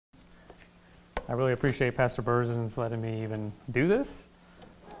I really appreciate Pastor Berzins letting me even do this.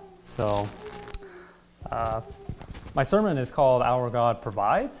 So, my sermon is called Our God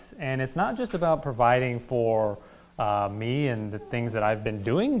Provides, and it's not just about providing for me and the things that I've been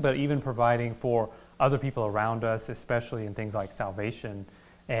doing, but even providing for other people around us, especially in things like salvation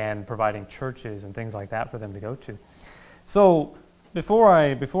and providing churches and things like that for them to go to. So before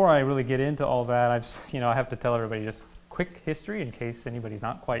I really get into all that, I have to tell everybody just quick history in case anybody's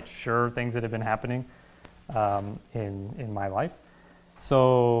not quite sure things that have been happening in my life.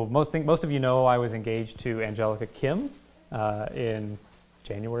 So most of you know I was engaged to Angelica Kim in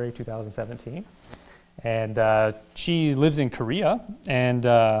January 2017, and she lives in Korea, and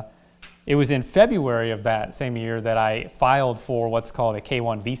it was in February of that same year that I filed for what's called a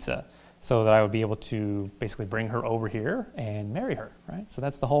K-1 visa, so that I would be able to basically bring her over here and marry her, right? So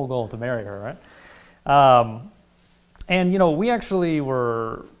that's the whole goal, to marry her, right? And we actually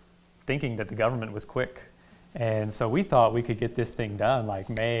were thinking that the government was quick, and so we thought we could get this thing done like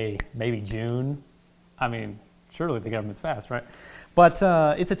May, maybe June. I mean, surely the government's fast, right? But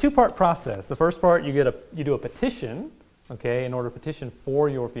it's a two-part process. The first part, you do a petition, okay, in order to petition for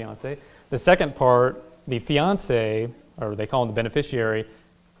your fiance. The second part, the fiance, or they call him the beneficiary,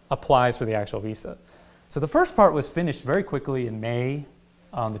 applies for the actual visa. So the first part was finished very quickly in May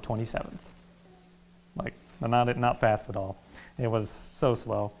on the 27th. Like, not fast at all. It was so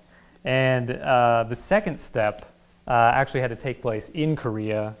slow. And the second step actually had to take place in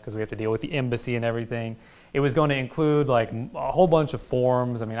Korea because we have to deal with the embassy and everything. It was going to include like a whole bunch of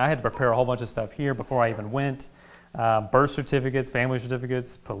forms. I mean, I had to prepare a whole bunch of stuff here before I even went. Birth certificates, family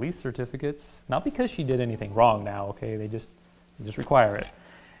certificates, police certificates. Not because she did anything wrong now, okay? They just require it.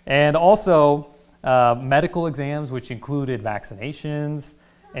 And also medical exams, which included vaccinations,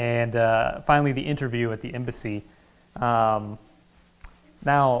 and finally the interview at the embassy.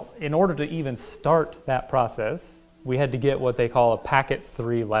 Now, in order to even start that process, we had to get what they call a Packet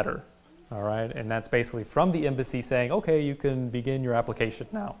 3 letter, all right? And that's basically from the embassy saying, okay, you can begin your application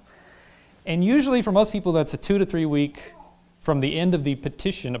now. And usually for most people, that's a 2 to 3 week from the end of the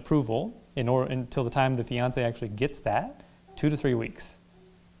petition approval until the time the fiance actually gets that, 2 to 3 weeks.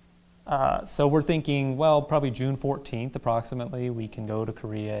 So we're thinking, well, probably June 14th approximately, we can go to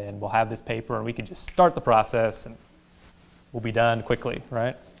Korea and we'll have this paper and we can just start the process and we'll be done quickly,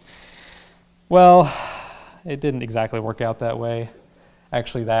 right? Well, it didn't exactly work out that way.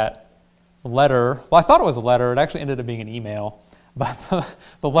 Actually, that letter, well, I thought it was a letter. It actually ended up being an email, but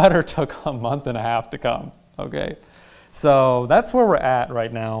the letter took a month and a half to come, okay? So that's where we're at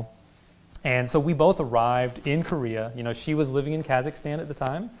right now. And so we both arrived in Korea. She was living in Kazakhstan at the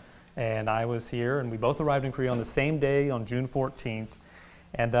time, and I was here, and we both arrived in Korea on the same day, on June 14th.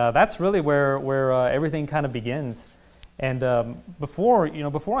 And that's really where everything kind of begins. And before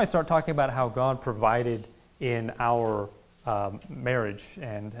I start talking about how God provided in our marriage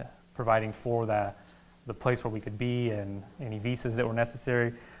and providing for the place where we could be and any visas that were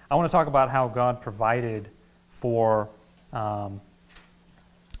necessary, I want to talk about how God provided for a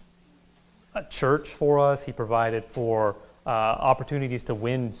church for us. He provided for opportunities to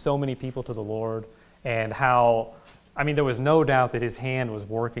win so many people to the Lord, and how, there was no doubt that His hand was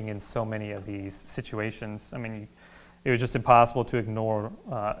working in so many of these situations. It was just impossible to ignore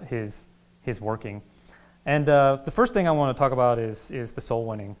his working. And the first thing I want to talk about is the soul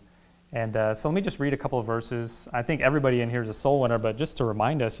winning. And so let me just read a couple of verses. I think everybody in here is a soul winner, but just to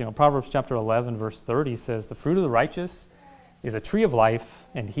remind us, Proverbs chapter 11, verse 30 says, "The fruit of the righteous is a tree of life,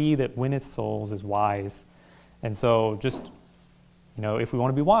 and he that winneth souls is wise." And so just, if we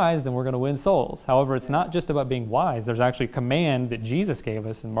want to be wise, then we're going to win souls. However, it's not just about being wise. There's actually a command that Jesus gave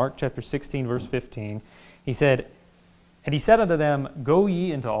us in Mark chapter 16, verse 15. He said, "And he said unto them, Go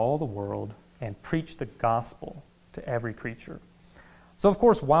ye into all the world, and preach the gospel to every creature." So, of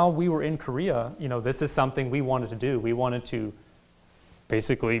course, while we were in Korea, this is something we wanted to do. We wanted to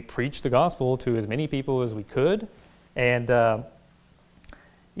basically preach the gospel to as many people as we could. And,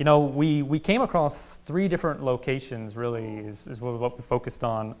 we came across 3 different locations, really, is what we focused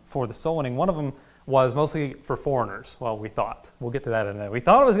on for the soul winning. One of them was mostly for foreigners. Well, we thought. We'll get to that in a minute. We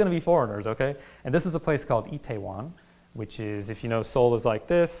thought it was going to be foreigners, okay? And this is a place called Itaewon, which is, if you know, Seoul is like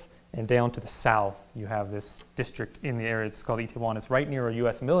this, and down to the south, you have this district in the area. It's called Itaewon. It's right near a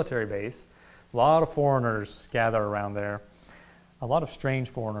U.S. military base. A lot of foreigners gather around there. A lot of strange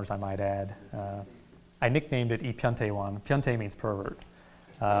foreigners, I might add. I nicknamed it Ipyeontaewon. Pyeontae means pervert.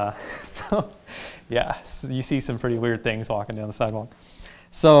 So, yeah, so you see some pretty weird things walking down the sidewalk.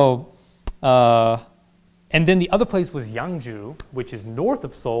 So, and then the other place was Yangju, which is north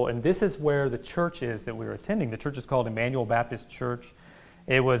of Seoul, and this is where the church is that we were attending. The church is called Emmanuel Baptist Church,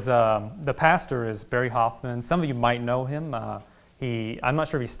 It was, the pastor is Barry Hoffman. Some of you might know him. I'm not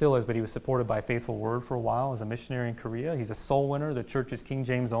sure if he still is, but he was supported by Faithful Word for a while as a missionary in Korea. He's a soul winner. The church is King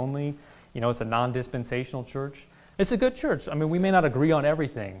James only. You know, it's a non-dispensational church. It's a good church. I mean, we may not agree on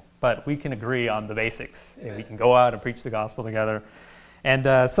everything, but we can agree on the basics. And we can go out and preach the gospel together.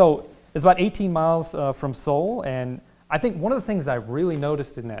 And so it's about 18 miles from Seoul. And I think one of the things I really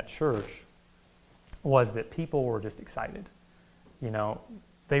noticed in that church was that people were just excited. You know,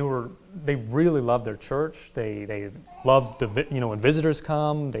 they really loved their church. They loved when visitors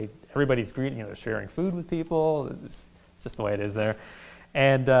come. Everybody's greeting. You know, they're sharing food with people. It's just the way it is there.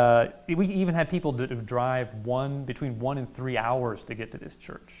 And we even had people that would drive between 1 and 3 hours to get to this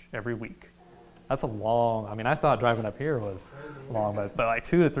church every week. That's a long. I mean, I thought driving up here was long, but like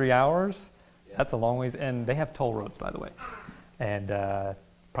 2 to 3 hours, that's a long ways. And they have toll roads, by the way, and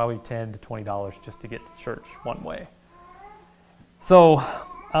probably $10 to $20 just to get to church one way. So,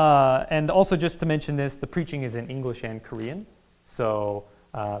 and also just to mention this, the preaching is in English and Korean. So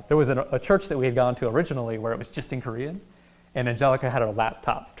there was a church that we had gone to originally where it was just in Korean, and Angelica had her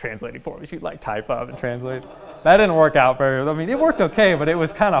laptop translating for me. She'd like type up and translate. That didn't work out I mean, it worked okay, but it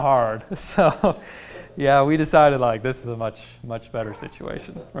was kind of hard. So yeah, we decided like this is a much better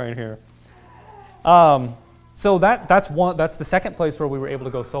situation right here. So that's the second place where we were able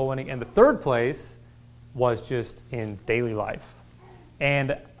to go soul winning, and the third place was just in daily life.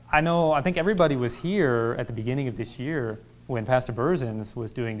 And I think everybody was here at the beginning of this year when Pastor Berzins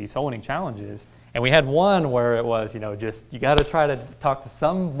was doing these soul winning challenges. And we had one where it was, just you got to try to talk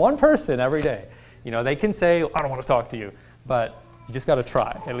to one person every day. They can say, I don't want to talk to you, but you just got to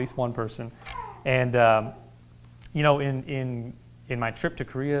try, at least one person. And, in my trip to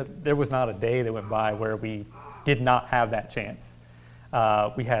Korea, there was not a day that went by where we did not have that chance.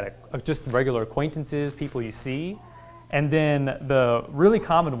 We had just regular acquaintances, people you see. And then the really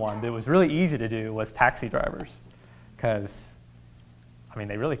common one that was really easy to do was taxi drivers, because,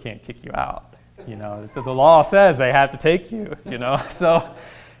 they really can't kick you out. The law says they have to take you, So,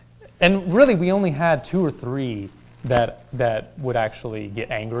 and really we only had 2 or 3 that would actually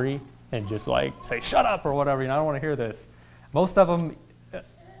get angry and just like say, shut up or whatever, I don't want to hear this. Most of them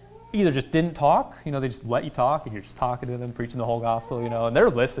either just didn't talk, they just let you talk and you're just talking to them, preaching the whole gospel, and they're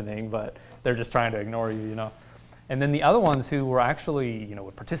listening, but they're just trying to ignore you, And then the other ones who were actually,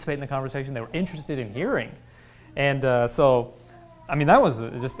 would participate in the conversation, they were interested in hearing. And so, that was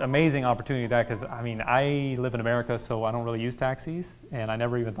just an amazing opportunity because, I live in America, so I don't really use taxis, and I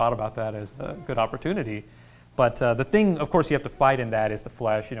never even thought about that as a good opportunity. But the thing, of course, you have to fight in that is the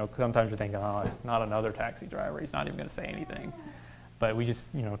flesh. Sometimes you're thinking, oh, not another taxi driver. He's not even going to say anything. But we just,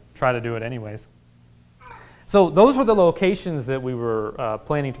 try to do it anyways. So those were the locations that we were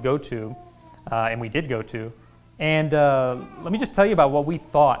planning to go to, and we did go to. And let me just tell you about what we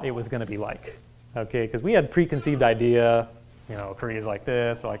thought it was going to be like, okay? Because we had preconceived idea, Korea's like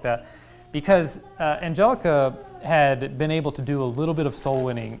this or like that. Because Angelica had been able to do a little bit of soul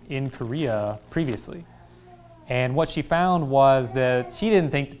winning in Korea previously. And what she found was that she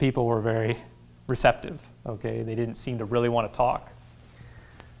didn't think the people were very receptive, okay? They didn't seem to really want to talk.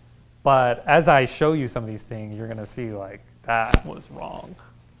 But as I show you some of these things, you're going to see like that was wrong,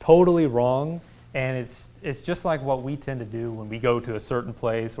 totally wrong. And it's just like what we tend to do when we go to a certain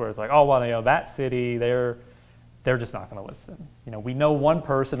place where it's like, oh, well, that city, they're just not going to listen. We know one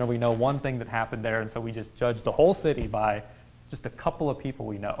person or we know one thing that happened there, and so we just judge the whole city by just a couple of people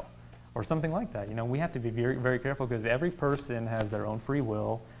we know or something like that. We have to be very, very careful because every person has their own free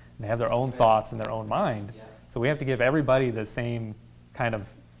will and they have their own thoughts and their own mind. So we have to give everybody the same kind of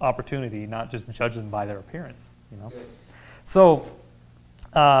opportunity, not just judge them by their appearance. So.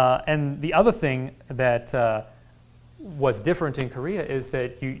 And the other thing that was different in Korea is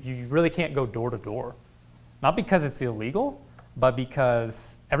that you really can't go door to door. Not because it's illegal, but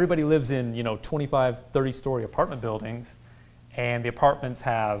because everybody lives in 25, 30-story apartment buildings, and the apartments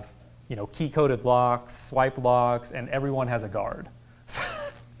have key-coded locks, swipe locks, and everyone has a guard.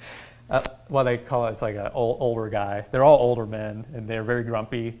 Well, they call it, it's like an older guy. They're all older men, and they're very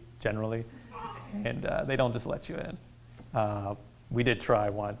grumpy generally, and they don't just let you in. We did try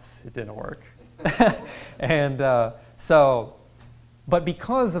once. It didn't work. And but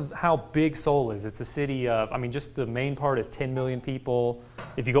because of how big Seoul is, it's a city of, just the main part is 10 million people.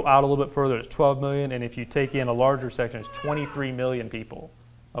 If you go out a little bit further, it's 12 million. And if you take in a larger section, it's 23 million people.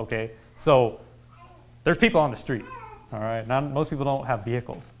 Okay? So there's people on the street. All right? Most people don't have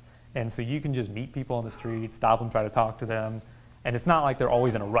vehicles. And so you can just meet people on the street, stop them, try to talk to them. And it's not like they're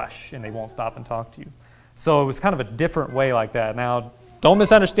always in a rush and they won't stop and talk to you. So it was kind of a different way like that. Now, don't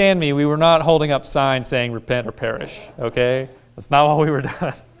misunderstand me. We were not holding up signs saying repent or perish, okay? That's not what we were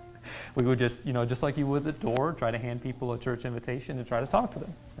doing. We would just, just like you would at the door, try to hand people a church invitation and try to talk to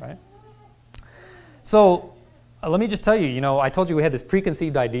them, right? So let me just tell you, I told you we had this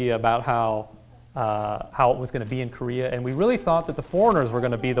preconceived idea about how it was going to be in Korea, and we really thought that the foreigners were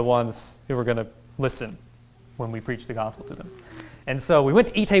going to be the ones who were going to listen when we preached the gospel to them. And so we went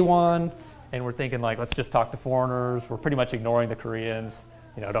to Itaewon, and we're thinking, like, let's just talk to foreigners. We're pretty much ignoring the Koreans.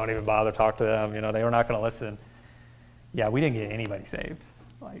 Don't even bother to talk to them. They were not going to listen. Yeah, we didn't get anybody saved.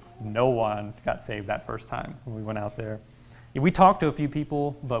 Like, no one got saved that first time when we went out there. We talked to a few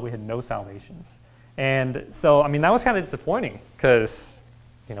people, but we had no salvations. And so, that was kind of disappointing because,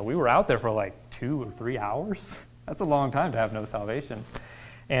 we were out there for like 2 or 3 hours. That's a long time to have no salvations.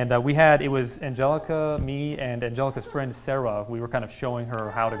 And it was Angelica, me, and Angelica's friend Sarah. We were kind of showing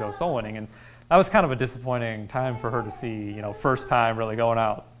her how to go soul winning. And that was kind of a disappointing time for her to see, first time really going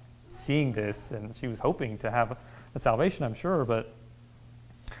out seeing this. And she was hoping to have a salvation, I'm sure. But,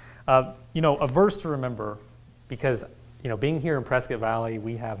 a verse to remember, because, being here in Prescott Valley,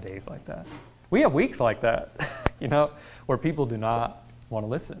 we have days like that. We have weeks like that, where people do not want to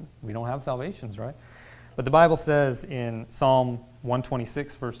listen. We don't have salvations, right? But the Bible says in Psalm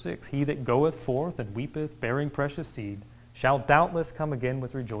 126, verse 6, "He that goeth forth and weepeth, bearing precious seed, shall doubtless come again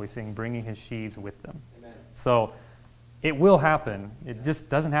with rejoicing, bringing his sheaves with them." Amen. So it will happen. It just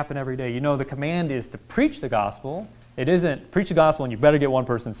doesn't happen every day. The command is to preach the gospel. It isn't preach the gospel and you better get one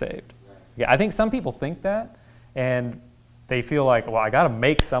person saved. Right. Yeah, I think some people think that, and they feel like, well, I got to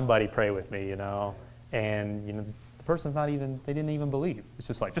make somebody pray with me, and the person's they didn't even believe. It's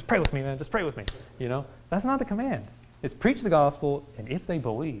just like, just pray with me, man, just pray with me, That's not the command. It's preach the gospel, and if they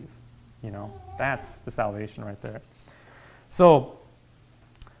believe, that's the salvation right there. So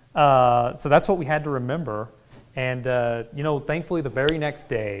that's what we had to remember. And, thankfully the very next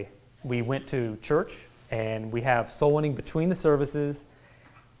day, we went to church, and we have soul winning between the services,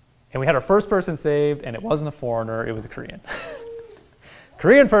 and we had our first person saved, and it wasn't a foreigner, it was a Korean.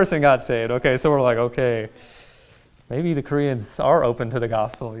 Korean person got saved. Okay, so we're like, okay, maybe the Koreans are open to the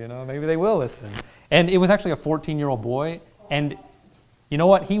gospel, maybe they will listen. And it was actually a 14-year-old boy, and you know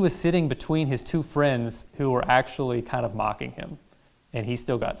what? He was sitting between his two friends who were actually kind of mocking him, and he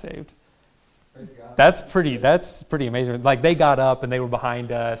still got saved. That's pretty amazing. Like, they got up and they were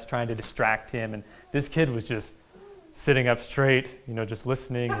behind us trying to distract him, and this kid was just sitting up straight, just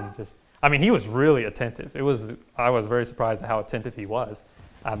listening, and he was really attentive. I was very surprised at how attentive he was.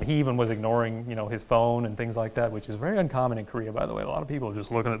 He even was ignoring, his phone and things like that, which is very uncommon in Korea, by the way. A lot of people are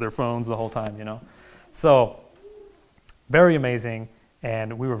just looking at their phones the whole time, So, very amazing,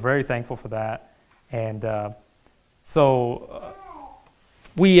 and we were very thankful for that. And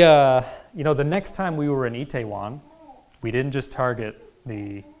we, the next time we were in Itaewon, we didn't just target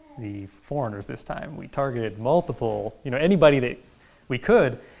the foreigners this time. We targeted multiple, anybody that we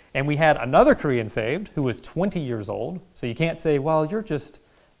could, and we had another Korean saved who was 20 years old. So you can't say, well, you're just,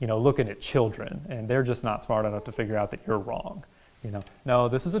 looking at children, and they're just not smart enough to figure out that you're wrong. No,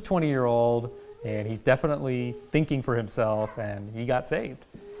 this is a 20-year-old, and he's definitely thinking for himself, and he got saved.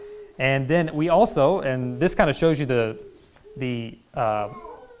 And then we also, and this kind of shows you the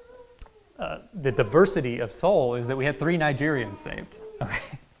diversity of soul, is that we had 3 Nigerians saved. Okay.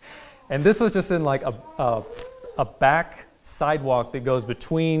 And this was just in like a back sidewalk that goes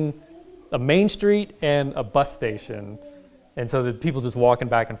between a main street and a bus station. And so the people just walking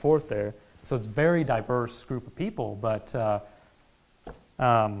back and forth there. So it's a very diverse group of people, but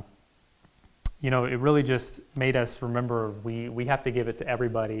it really just made us remember we have to give it to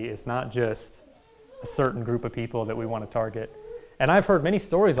everybody. It's not just a certain group of people that we want to target. And I've heard many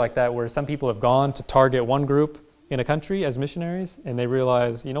stories like that where some people have gone to target one group in a country as missionaries, and they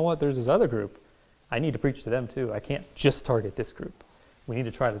realize, you know what, there's this other group. I need to preach to them too. I can't just target this group. We need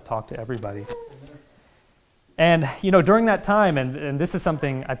to try to talk to everybody. And, during that time, and this is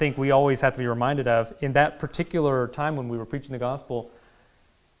something I think we always have to be reminded of, in that particular time when we were preaching the gospel,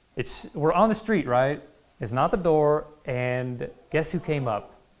 we're on the street, right? It's not the door, and guess who came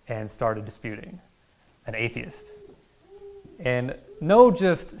up and started disputing? An atheist. And no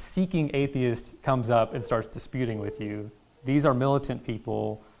just seeking atheist comes up and starts disputing with you. These are militant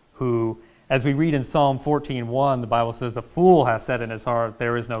people who, as we read in Psalm 14:1, the Bible says, "The fool has said in his heart,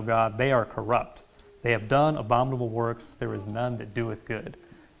 there is no God. They are corrupt. They have done abominable works. There is none that doeth good."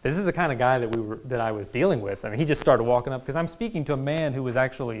 This is the kind of guy that I was dealing with. He just started walking up, because I'm speaking to a man who was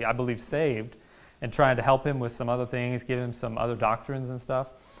actually, I believe, saved, and trying to help him with some other things, give him some other doctrines and stuff.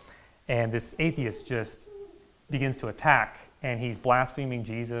 And this atheist just begins to attack, and he's blaspheming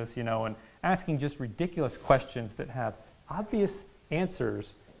Jesus, and asking just ridiculous questions that have obvious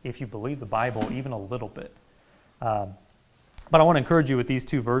answers if you believe the Bible even a little bit. But I want to encourage you with these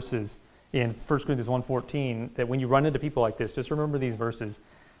two verses in 1 Corinthians 1:14, that when you run into people like this, just remember these verses.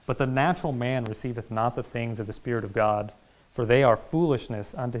 But the natural man receiveth not the things of the Spirit of God, for they are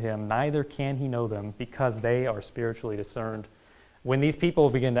foolishness unto him, neither can he know them, because they are spiritually discerned. When these people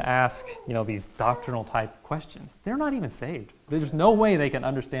begin to ask, these doctrinal type questions, they're not even saved. There's no way they can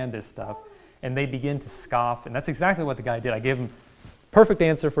understand this stuff. And they begin to scoff. And that's exactly what the guy did. I gave him perfect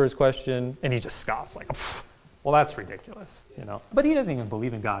answer for his question, and he just scoffs like, well, that's ridiculous, But he doesn't even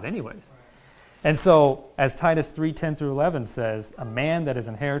believe in God anyways. And so, as Titus 3:10 through 11 says, a man that is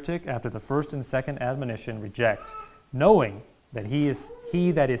an heretic after the first and second admonition reject, knowing that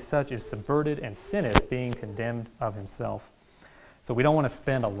he that is such is subverted and sinneth, being condemned of himself. So we don't want to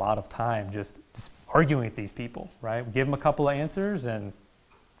spend a lot of time just arguing with these people, right? Give them a couple of answers and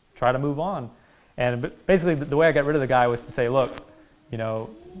try to move on. And basically the way I got rid of the guy was to say, look,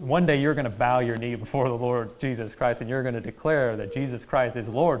 one day you're going to bow your knee before the Lord Jesus Christ, and you're going to declare that Jesus Christ is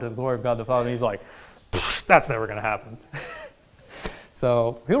Lord to the glory of God the Father. And he's like, that's never going to happen.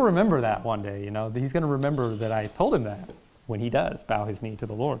 So he'll remember that one day, He's going to remember that I told him that when he does bow his knee to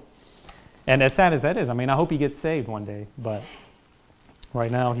the Lord. And as sad as that is, I hope he gets saved one day, but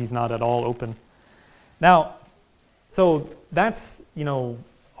right now he's not at all open. Now, so that's,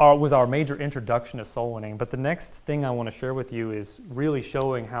 was our major introduction to soul winning. But the next thing I want to share with you is really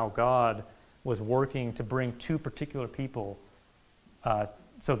showing how God was working to bring two particular people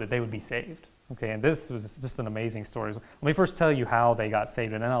so that they would be saved. Okay, and this was just an amazing story. Let me first tell you how they got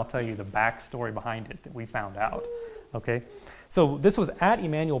saved, and then I'll tell you the backstory behind it that we found out. Okay, so this was at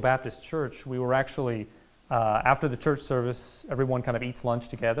Emmanuel Baptist Church. We were actually, after the church service, everyone kind of eats lunch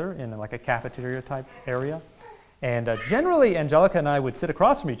together in like a cafeteria type area. And generally, Angelica and I would sit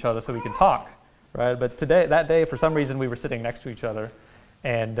across from each other so we could talk, right? But that day, for some reason, we were sitting next to each other.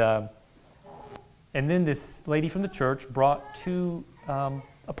 And then this lady from the church brought two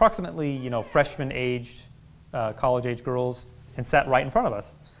approximately, freshman-aged, college-age girls and sat right in front of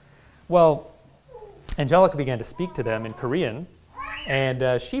us. Well, Angelica began to speak to them in Korean,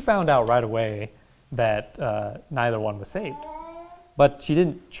 and she found out right away that neither one was saved. But she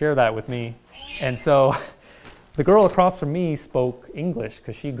didn't share that with me. And so the girl across from me spoke English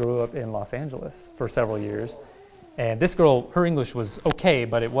because she grew up in Los Angeles for several years. And this girl, her English was okay,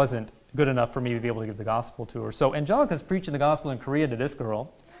 but it wasn't good enough for me to be able to give the gospel to her. So Angelica's preaching the gospel in Korean to this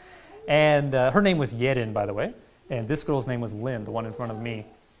girl. And her name was Yerin, by the way. And this girl's name was Lynn, the one in front of me.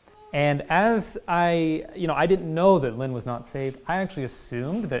 And as I didn't know that Lynn was not saved, I actually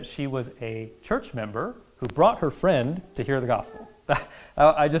assumed that she was a church member who brought her friend to hear the gospel.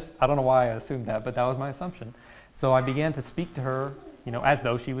 I don't know why I assumed that, but that was my assumption. So I began to speak to her, as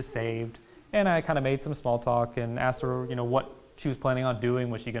though she was saved. And I kind of made some small talk and asked her, what she was planning on doing.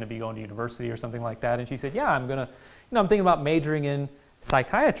 Was she going to be going to university or something like that? And she said, yeah, I'm thinking about majoring in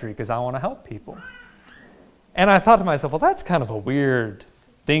psychiatry because I want to help people. And I thought to myself, well, that's kind of a weird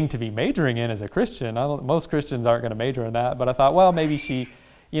thing to be majoring in as a Christian. Most Christians aren't going to major in that. But I thought, well, maybe she,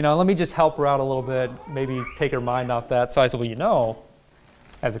 let me just help her out a little bit, maybe take her mind off that. So I said, well,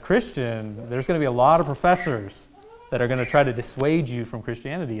 as a Christian, there's going to be a lot of professors that are going to try to dissuade you from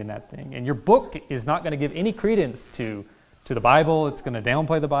Christianity in that thing. And your book is not going to give any credence to the Bible. It's going to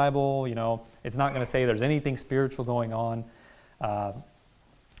downplay the Bible. It's not going to say there's anything spiritual going on.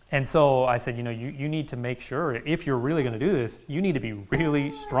 And so I said, you need to make sure, if you're really going to do this, you need to be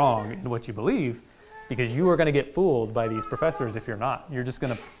really strong in what you believe, because you are going to get fooled by these professors if you're not. You're just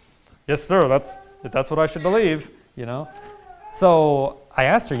going to, yes, sir, that's what I should believe, So I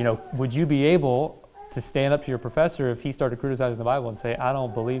asked her, would you be able to stand up to your professor if he started criticizing the Bible and say, I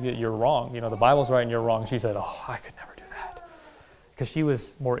don't believe it, you're wrong. The Bible's right and you're wrong. She said, oh, I could never do that. Because she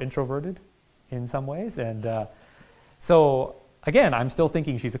was more introverted in some ways. And so, again, I'm still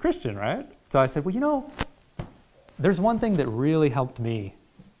thinking she's a Christian, right? So I said, well, there's one thing that really helped me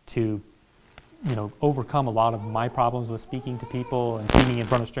to, overcome a lot of my problems with speaking to people and speaking in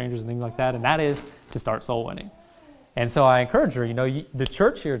front of strangers and things like that, and that is to start soul winning. And so I encourage her, the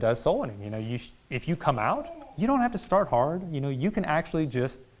church here does soul winning. If you come out, you don't have to start hard. You can actually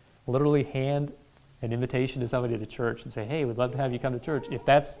just literally hand an invitation to somebody at the church and say, hey, we'd love to have you come to church. If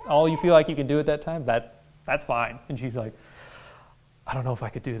that's all you feel like you can do at that time, that's fine. And she's like, I don't know if I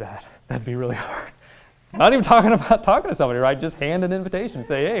could do that. That'd be really hard. Not even talking about talking to somebody, right? Just hand an invitation and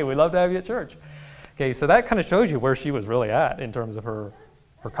say, hey, we'd love to have you at church. Okay, so that kind of shows you where she was really at in terms of her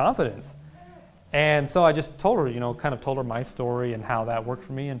confidence. And so I just told her, kind of told her my story and how that worked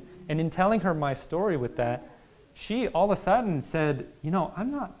for me. And in telling her my story with that, she all of a sudden said,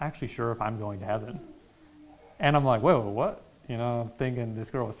 I'm not actually sure if I'm going to heaven. And I'm like, whoa, what? I'm thinking this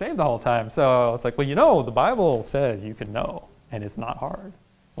girl was saved the whole time. So it's like, well, the Bible says you can know and it's not hard.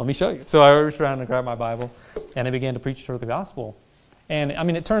 Let me show you. So I reached around and grabbed my Bible, and I began to preach to her the gospel. And I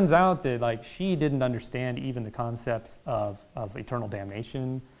mean, it turns out that like she didn't understand even the concepts of eternal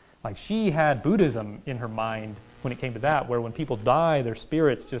damnation. Like she had Buddhism in her mind when it came to that, where when people die, their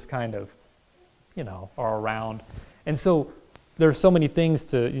spirits just kind of, you know, are around. And so there's so many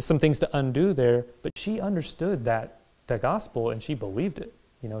things some things to undo there, but she understood that gospel and she believed it.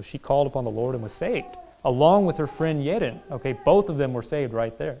 You know, she called upon the Lord and was saved, along with her friend Yedin. Okay, both of them were saved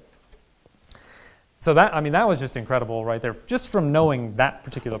right there. So that, I mean, that was just incredible right there. Just from knowing that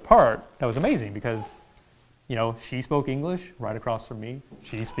particular part, that was amazing because, you know, she spoke English right across from me.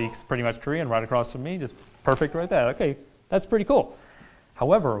 She speaks pretty much Korean right across from me. Just perfect right there. Okay, that's pretty cool.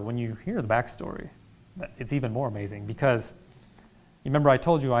 However, when you hear the backstory, it's even more amazing because you remember I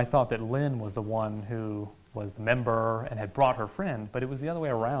told you I thought that Lynn was the one who was the member and had brought her friend, but it was the other way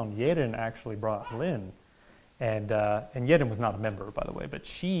around. Yedin actually brought Lynn. And Yedin was not a member, by the way, but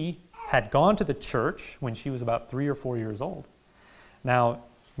she had gone to the church when she was about 3 or 4 years old. Now,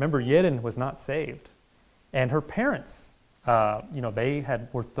 remember, Yedin was not saved. And her parents, you know,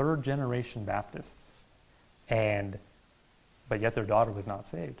 were third-generation Baptists. But yet their daughter was not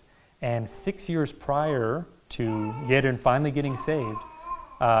saved. And 6 years prior to Yedin finally getting saved,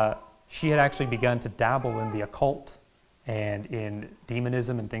 she had actually begun to dabble in the occult and in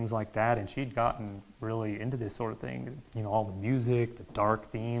demonism and things like that, and she'd gotten really into this sort of thing, you know, all the music, the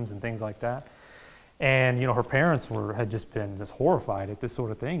dark themes and things like that. And, you know, her parents had just been just horrified at this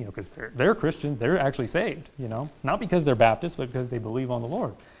sort of thing, you know, because they're Christian, they're actually saved, you know, not because they're Baptist, but because they believe on the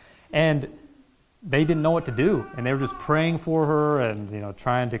Lord. And they didn't know what to do, and they were just praying for her and, you know,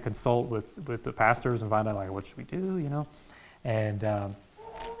 trying to consult with the pastors and find out, like, what should we do, you know? And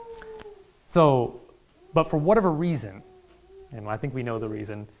but for whatever reason, and I think we know the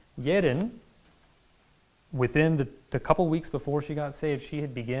reason, Yedin, within the couple weeks before she got saved, she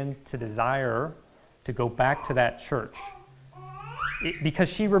had begun to desire to go back to that church. Because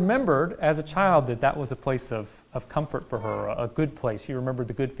she remembered as a child that was a place of comfort for her, a good place. She remembered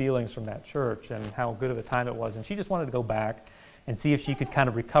the good feelings from that church and how good of a time it was. And she just wanted to go back and see if she could kind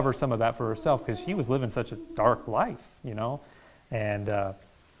of recover some of that for herself, because she was living such a dark life, you know, and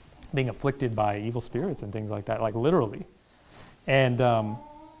being afflicted by evil spirits and things like that, like literally. And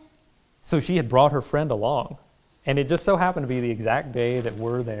so she had brought her friend along. And it just so happened to be the exact day that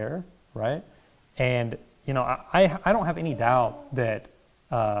we're there, right? And, you know, I don't have any doubt that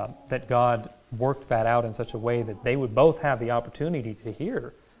God worked that out in such a way that they would both have the opportunity to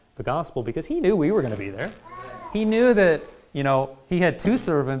hear the gospel, because he knew we were going to be there. He knew that, you know, he had two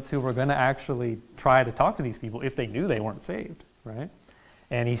servants who were going to actually try to talk to these people if they knew they weren't saved, right?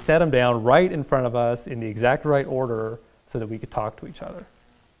 And he set them down right in front of us in the exact right order so that we could talk to each other.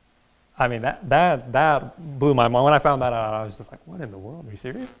 I mean, that blew my mind. When I found that out, I was just like, what in the world? Are you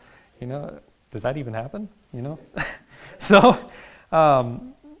serious? You know, does that even happen? You know? So,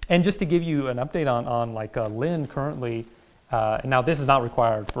 and just to give you an update on like Lynn currently, now this is not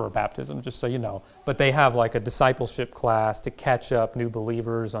required for baptism, just so you know, but they have like a discipleship class to catch up new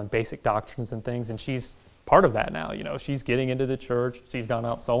believers on basic doctrines and things, and she's part of that now. You know, she's getting into the church. She's gone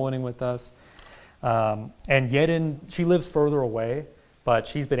out soul winning with us. And Yedin, she lives further away, but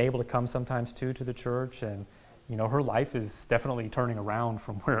she's been able to come sometimes too to the church, and you know, her life is definitely turning around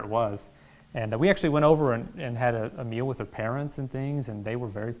from where it was. And we actually went over and had a meal with her parents and things, and they were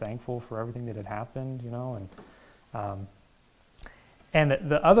very thankful for everything that had happened, you know. And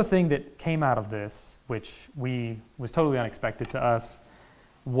the other thing that came out of this, which was totally unexpected to us,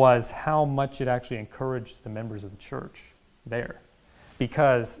 was how much it actually encouraged the members of the church there.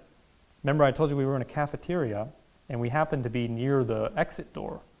 Because remember I told you we were in a cafeteria, and we happened to be near the exit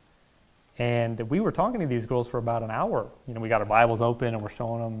door. And we were talking to these girls for about an hour. You know, we got our Bibles open and we're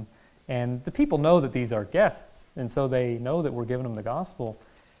showing them. And the people know that these are guests, and so they know that we're giving them the gospel.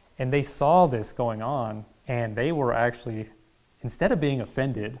 And they saw this going on, and they were actually, instead of being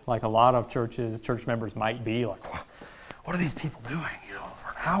offended, like a lot of church members might be, like, what are these people doing? You know,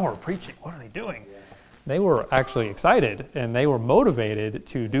 for an hour preaching, what are they doing? Yeah. They were actually excited, and they were motivated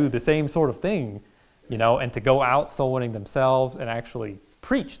to do the same sort of thing, you know, and to go out soul winning themselves and actually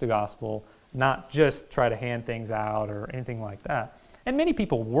preach the gospel, not just try to hand things out or anything like that. And many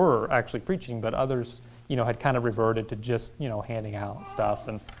people were actually preaching, but others, you know, had kind of reverted to just, you know, handing out stuff.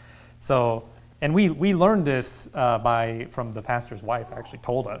 And so, and we learned this from the pastor's wife actually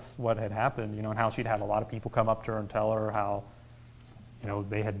told us what had happened, you know, and how she'd had a lot of people come up to her and tell her how, you know,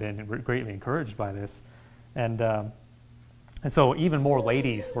 they had been greatly encouraged by this. And so even more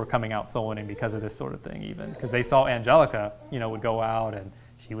ladies were coming out soul winning because of this sort of thing, even because they saw Angelica, you know, would go out and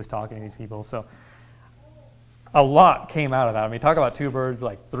she was talking to these people. So a lot came out of that. I mean, talk about two birds,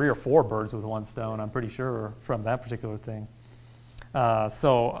 like 3 or 4 birds with one stone, I'm pretty sure, from that particular thing.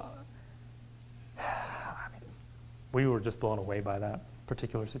 So I mean, we were just blown away by that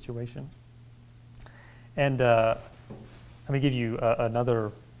particular situation. And let me give you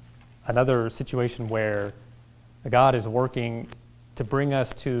another situation where God is working to bring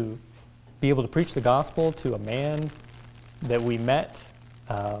us to be able to preach the gospel to a man that we met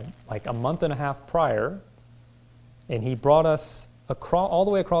like a month and a half prior, and he brought us all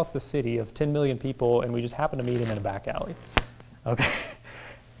the way across the city of 10 million people, and we just happened to meet him in a back alley. Okay,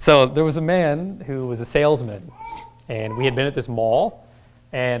 so there was a man who was a salesman, and we had been at this mall,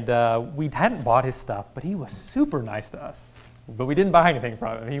 and we hadn't bought his stuff, but he was super nice to us. But we didn't buy anything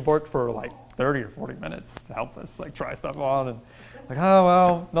from him. He worked for like 30 or 40 minutes to help us like try stuff on, and like, oh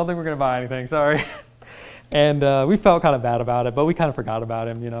well, don't think we're gonna buy anything, sorry. And we felt kind of bad about it, but we kind of forgot about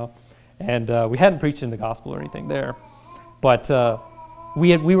him, you know. And we hadn't preached in the gospel or anything there. But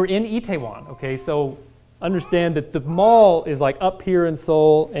we were in Itaewon, okay? So understand that the mall is like up here in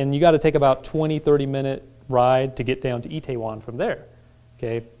Seoul, and you got to take about 20, 30-minute ride to get down to Itaewon from there,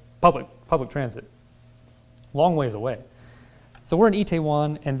 okay? Public transit. Long ways away. So we're in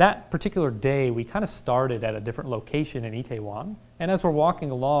Itaewon, and that particular day, we kind of started at a different location in Itaewon. And as we're walking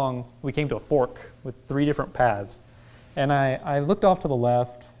along, we came to a fork with 3 different paths. And I looked off to the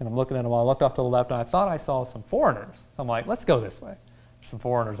left, and I'm looking at them all. I looked off to the left, and I thought I saw some foreigners. I'm like, let's go this way. There's some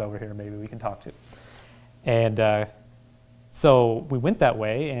foreigners over here maybe we can talk to. And so we went that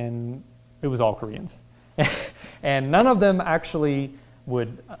way, and it was all Koreans. And none of them actually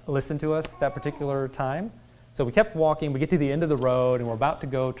would listen to us that particular time. So we kept walking. We get to the end of the road, and we're about to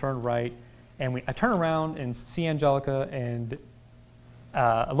go turn right. And I turn around and see Angelica, and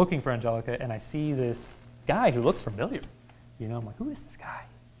looking for Angelica, and I see this guy who looks familiar. You know, I'm like, who is this guy?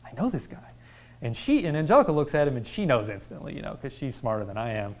 I know this guy. And Angelica looks at him, and she knows instantly, you know, because she's smarter than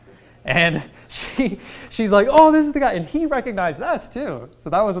I am. And she's like, oh, this is the guy. And he recognized us, too. So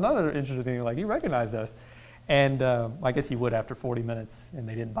that was another interesting thing. Like, he recognized us. And I guess he would after 40 minutes, and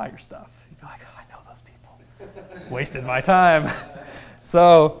they didn't buy your stuff. He'd be like, oh, I know those people. Wasted my time.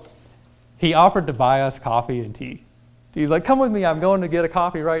 So he offered to buy us coffee and tea. He's like, come with me. I'm going to get a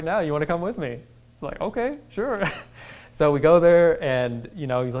coffee right now. You want to come with me? It's like, okay, sure. So we go there, and you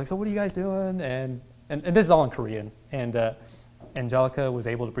know, he's like, so what are you guys doing? And this is all in Korean. And Angelica was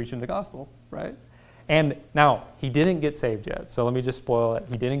able to preach him the gospel, right? And now, he didn't get saved yet. So let me just spoil it.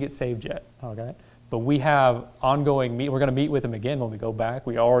 He didn't get saved yet, okay? But we have ongoing we're going to meet with him again when we go back.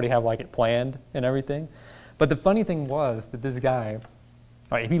 We already have like it planned and everything. But the funny thing was that this guy,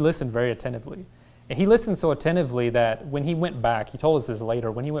 he listened very attentively. And he listened so attentively that when he went back, he told us this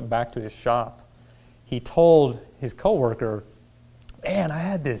later, when he went back to his shop, he told his coworker, man, I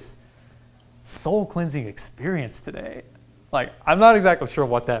had this soul cleansing experience today. Like, I'm not exactly sure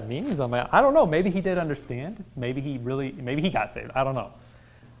what that means. I don't know. Maybe he did understand. Maybe he got saved. I don't know.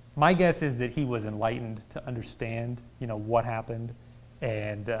 My guess is that he was enlightened to understand, you know, what happened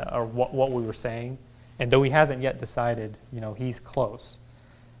and or what we were saying. And though he hasn't yet decided, you know, he's close.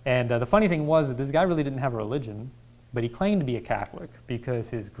 And the funny thing was that this guy really didn't have a religion, but he claimed to be a Catholic because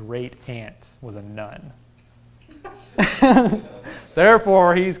his great aunt was a nun.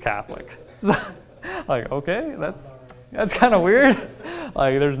 Therefore, he's Catholic. So, like, okay, that's kind of weird.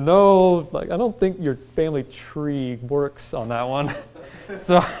 Like, there's no, like, I don't think your family tree works on that one.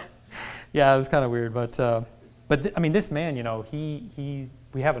 So, yeah, it was kind of weird. But I mean, this man, you know, we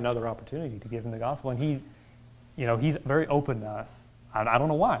have another opportunity to give him the gospel, and he's very open to us. I don't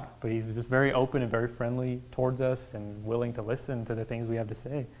know why, but he's just very open and very friendly towards us and willing to listen to the things we have to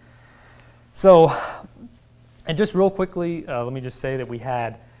say. So, and just real quickly, let me just say that we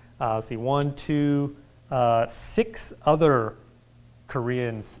had, 6 other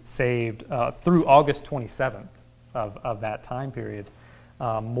Koreans saved through August 27th of that time period.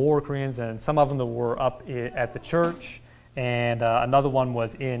 More Koreans, and some of them that were up at the church, and another one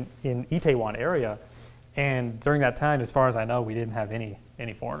was in Itaewon area. And during that time, as far as I know, we didn't have any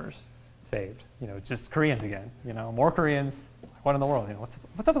foreigners saved. You know, just Koreans again. You know, more Koreans. What in the world? You know,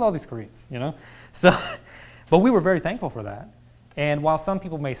 what's up with all these Koreans? You know, so, but we were very thankful for that. And while some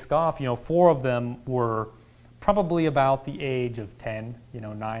people may scoff, you know, 4 of them were probably about the age of 10. You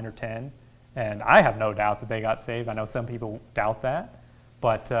know, 9 or 10. And I have no doubt that they got saved. I know some people doubt that,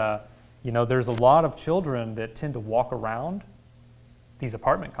 but you know, there's a lot of children that tend to walk around these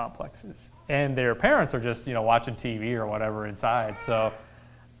apartment complexes. And their parents are just, you know, watching TV or whatever inside. So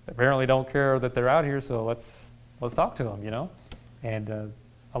they apparently don't care that they're out here, so let's talk to them, you know. And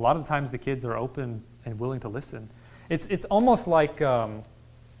a lot of times the kids are open and willing to listen. It's almost like, well,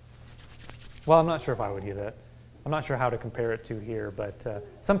 I'm not sure if I would hear that. I'm not sure how to compare it to here, but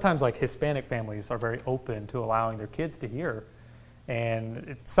sometimes like Hispanic families are very open to allowing their kids to hear. And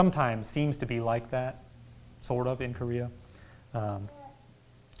it sometimes seems to be like that, sort of, in Korea. And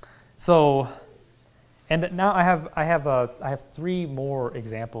now I have 3 more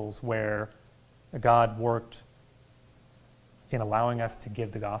examples where God worked in allowing us to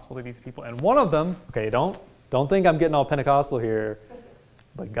give the gospel to these people. And one of them, okay, don't think I'm getting all Pentecostal here,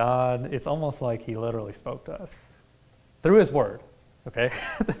 but God, it's almost like he literally spoke to us through his word, okay?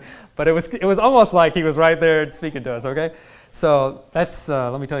 But it was almost like he was right there speaking to us, okay? So that's,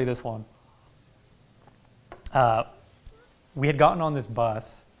 let me tell you this one. We had gotten on this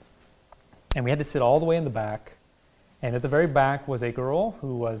bus, and we had to sit all the way in the back, and at the very back was a girl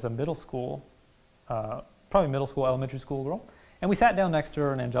who was a middle school, probably middle school, elementary school girl, and we sat down next to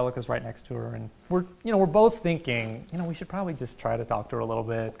her, and Angelica's right next to her, and we're both thinking, we should probably just try to talk to her a little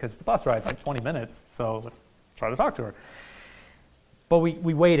bit, because the bus ride's like 20 minutes, so let's try to talk to her. But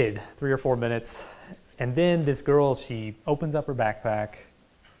we waited 3 or 4 minutes, and then this girl, she opens up her backpack,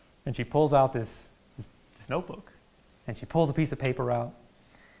 and she pulls out this notebook, and she pulls a piece of paper out,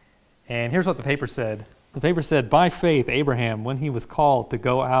 and here's what the paper said. The paper said, "By faith, Abraham, when he was called to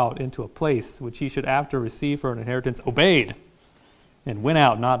go out into a place which he should after receive for an inheritance, obeyed, and went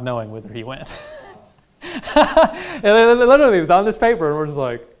out not knowing whither he went." And it literally was on this paper, and we're just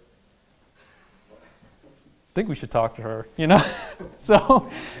like, I think we should talk to her, So,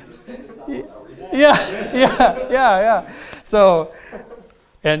 yeah. So,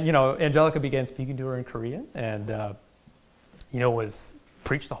 and Angelica began speaking to her in Korean, and was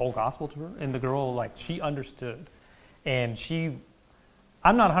preached the whole gospel to her, and the girl, she understood, and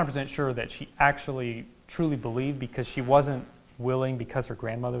I'm not 100% sure that she actually truly believed, because she wasn't willing, because her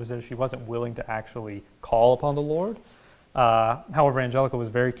grandmother was there, she wasn't willing to actually call upon the Lord. However, Angelica was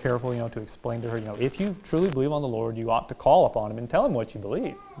very careful, to explain to her, if you truly believe on the Lord, you ought to call upon him and tell him what you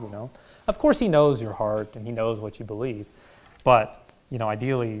believe, Of course, he knows your heart, and he knows what you believe, but,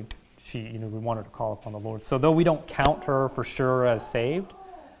 ideally, we want her to call upon the Lord. So though we don't count her for sure as saved,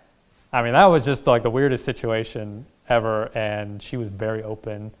 I mean, that was just like the weirdest situation ever, and she was very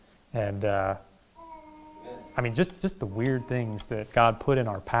open, and just the weird things that God put in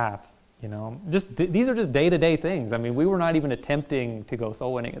our path, these are just day-to-day things. I mean, we were not even attempting to go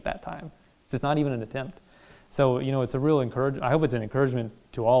soul winning at that time. It's just not even an attempt. So, it's a real encouragement. I hope it's an encouragement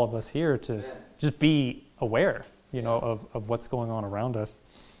to all of us here to just be aware, of what's going on around us,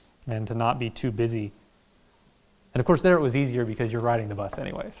 and to not be too busy. And of course, there it was easier because you're riding the bus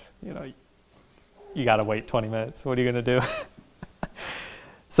anyways. You got to wait 20 minutes. What are you going to do?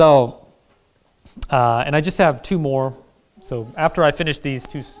 So, and I just have 2 more. So after I finish these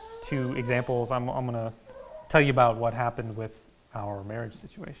two examples, I'm going to tell you about what happened with our marriage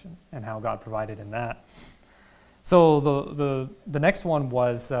situation and how God provided in that. So the next one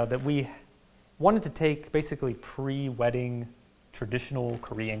was that we wanted to take basically pre-wedding traditional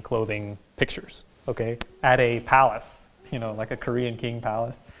Korean clothing pictures, okay, at a palace, like a Korean king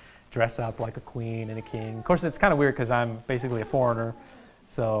palace, dress up like a queen and a king. Of course, it's kind of weird because I'm basically a foreigner,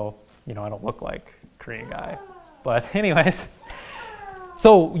 so, I don't look like a Korean guy. But anyways,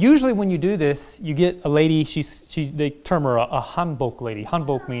 so usually when you do this, you get a lady, they term her a hanbok lady.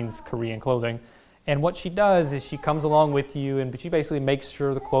 Hanbok means Korean clothing. And what she does is she comes along with you, and she basically makes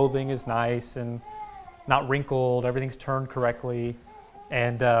sure the clothing is nice and not wrinkled, everything's turned correctly.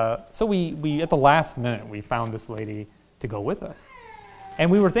 And so we at the last minute, we found this lady to go with us. And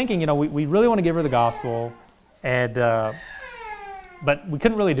we were thinking, we really want to give her the gospel, and but we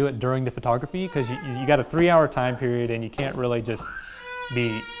couldn't really do it during the photography because you got a 3-hour time period, and you can't really just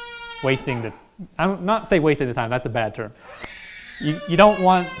be wasting the, I'm not say wasting the time, that's a bad term. You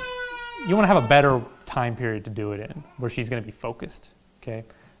want to have a better time period to do it in, where she's going to be focused, okay?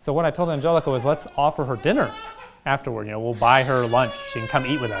 So what I told Angelica was, let's offer her dinner afterward. We'll buy her lunch. She can come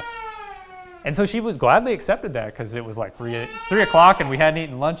eat with us. And so she was gladly accepted that because it was like 3 o'clock and we hadn't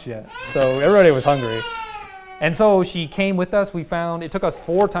eaten lunch yet. So everybody was hungry. And so she came with us. It took us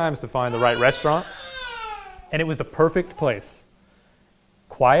 4 times to find the right restaurant. And it was the perfect place.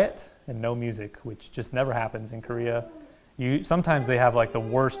 Quiet and no music, which just never happens in Korea. Sometimes they have like the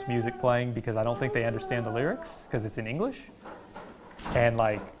worst music playing because I don't think they understand the lyrics because it's in English. And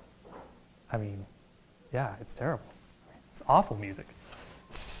it's terrible. It's awful music.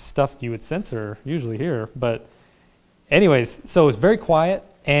 Stuff you would censor usually here. But anyways, so it's very quiet.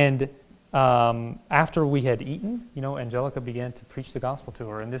 And after we had eaten, Angelica began to preach the gospel to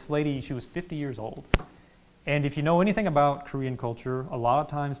her. And this lady, she was 50 years old. And if you know anything about Korean culture, a lot of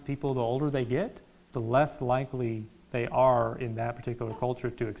times people, the older they get, the less likely they are in that particular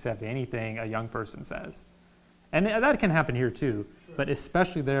culture to accept anything a young person says. And that can happen here too, but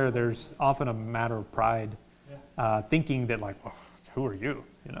especially there's often a matter of pride, thinking that like, oh, who are you,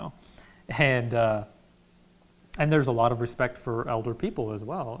 you know? And there's a lot of respect for elder people as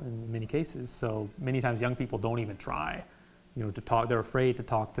well in many cases. So many times young people don't even try, you know, to talk. They're afraid to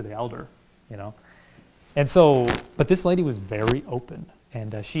talk to the elder, you know. And so, but this lady was very open,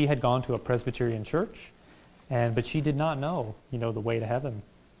 and she had gone to a Presbyterian church, but she did not know, you know, the way to heaven.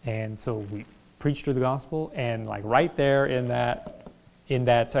 And so we preached her the gospel, and like right there in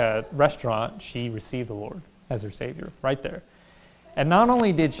that restaurant, she received the Lord as her Savior, right there. And not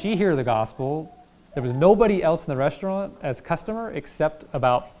only did she hear the gospel, there was nobody else in the restaurant as a customer except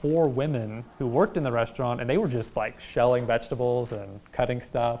about 4 women who worked in the restaurant, and they were just like shelling vegetables and cutting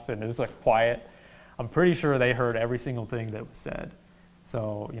stuff, and it was like quiet. I'm pretty sure they heard every single thing that was said.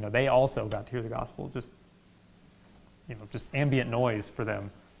 So, you know, they also got to hear the gospel, just ambient noise for them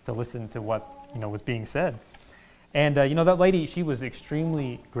to listen to what, you know, was being said. And, you know, that lady, she was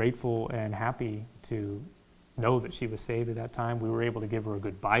extremely grateful and happy to know that she was saved at that time. We were able to give her a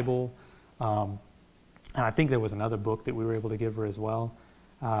good Bible. And I think there was another book that we were able to give her as well.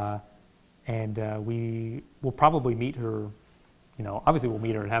 We will probably meet her, you know, obviously we'll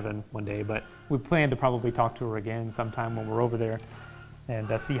meet her in heaven one day, but we plan to probably talk to her again sometime when we're over there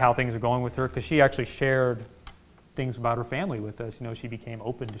and see how things are going with her, because she actually shared things about her family with us. You know, she became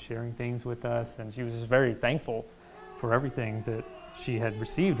open to sharing things with us, and she was just very thankful for everything that she had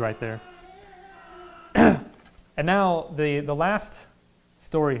received right there. And now the last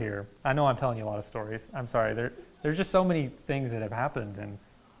story here. I know I'm telling you a lot of stories. I'm sorry. There's just so many things that have happened, and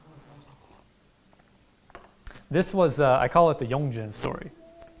this was I call it the Yongjin story.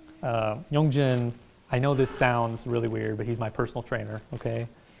 Yongjin, I know this sounds really weird, but he's my personal trainer. Okay,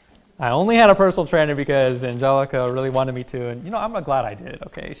 I only had a personal trainer because Angelica really wanted me to, and you know, I'm glad I did.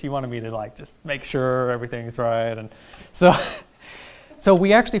 Okay, she wanted me to like just make sure everything's right, and so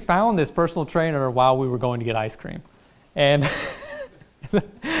we actually found this personal trainer while we were going to get ice cream, and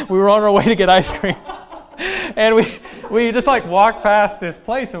we were on our way to get ice cream, and we just like walked past this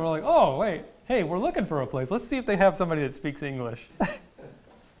place, and we're like, oh wait, hey, we're looking for a place. Let's see if they have somebody that speaks English.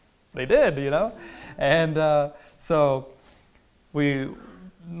 They did, you know, and so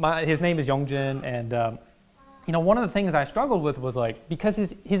his name is Yongjin, and you know, one of the things I struggled with was like, because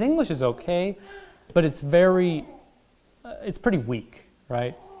his English is okay, but it's pretty weak,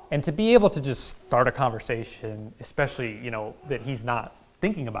 right? And to be able to just start a conversation, especially, you know, that he's not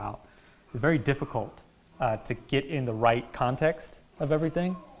thinking about, is very difficult to get in the right context of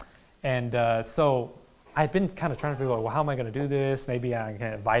everything. And so I've been kind of trying to figure out, well, how am I going to do this? Maybe I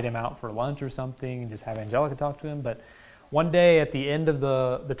can invite him out for lunch or something and just have Angelica talk to him. But one day at the end of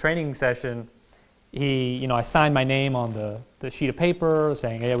the training session, I signed my name on the sheet of paper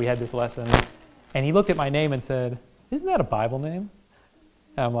saying, yeah, we had this lesson. And he looked at my name and said, isn't that a Bible name?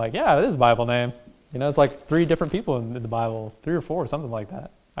 And I'm like, yeah, it is a Bible name. You know, it's like 3 different people in the Bible, 3 or 4, something like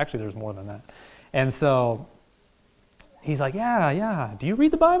that. Actually, there's more than that. And so he's like, yeah, do you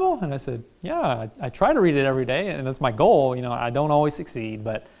read the Bible? And I said, yeah, I try to read it every day, and that's my goal. You know, I don't always succeed,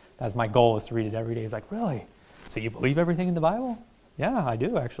 but that's my goal, is to read it every day. He's like, really? So you believe everything in the Bible? Yeah, I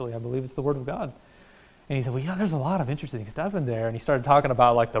do, actually. I believe it's the Word of God. And he said, well, you know, there's a lot of interesting stuff in there. And he started talking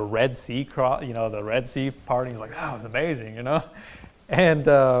about like the Red Sea, the Red Sea parting. He's like, that was amazing, you know? And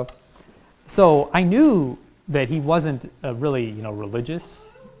so I knew that he wasn't really, you know, religious.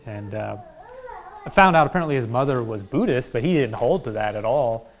 And I found out apparently his mother was Buddhist, but he didn't hold to that at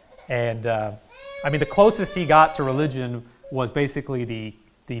all. And I mean, the closest he got to religion was basically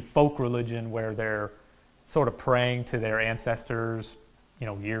the folk religion, where they're sort of praying to their ancestors, you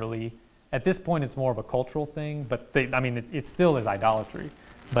know, yearly. At this point, it's more of a cultural thing, but it still is idolatry,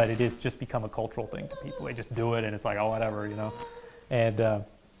 but it is just become a cultural thing to people. They just do it, and it's like, oh, whatever, you know. And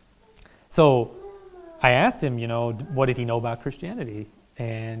so I asked him, you know, what did he know about Christianity?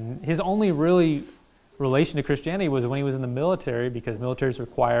 And his only really relation to Christianity was when he was in the military, because military is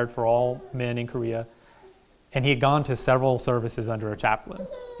required for all men in Korea. And he had gone to several services under a chaplain.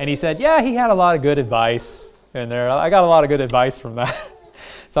 And he said, yeah, he had a lot of good advice in there. I got a lot of good advice from that.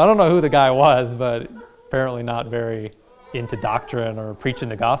 So I don't know who the guy was, but apparently not very into doctrine or preaching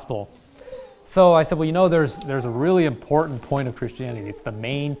the gospel. So I said, well, you know, there's a really important point of Christianity. It's the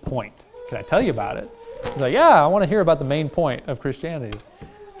main point. Can I tell you about it? He's like, yeah, I want to hear about the main point of Christianity.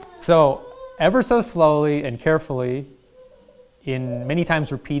 So ever so slowly and carefully, in many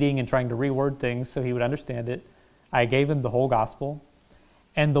times repeating and trying to reword things so he would understand it, I gave him the whole gospel.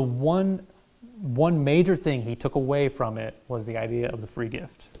 And the one major thing he took away from it was the idea of the free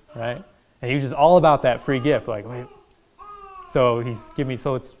gift, right? And he was just all about that free gift. Like, wait. So he's giving me,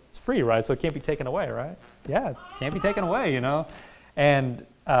 so it's it's free, right? So it can't be taken away, right? Yeah, it can't be taken away, And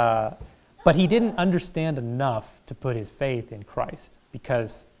but he didn't understand enough to put his faith in Christ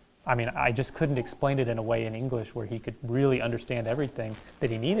because, I just couldn't explain it in a way in English where he could really understand everything that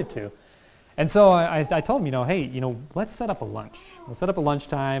he needed to. And so I told him, hey, let's set up a lunch. We'll set up a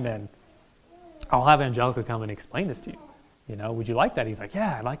lunchtime, and I'll have Angelica come and explain this to you. Would you like that? He's like,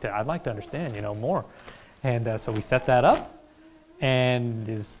 yeah, I'd like to understand, more. And so we set that up, and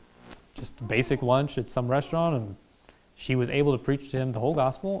it was just a basic lunch at some restaurant, and she was able to preach to him the whole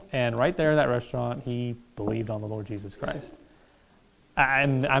gospel. And right there in that restaurant, he believed on the Lord Jesus Christ.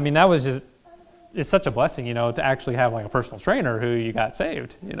 And that was just, it's such a blessing, to actually have like a personal trainer who you got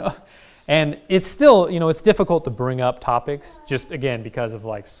saved, And it's still, it's difficult to bring up topics just again because of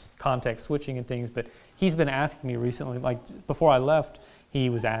like context switching and things. But he's been asking me recently, like before I left, he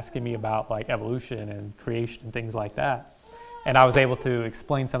was asking me about like evolution and creation and things like that. And I was able to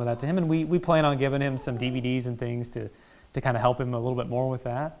explain some of that to him. And we plan on giving him some DVDs and things to kind of help him a little bit more with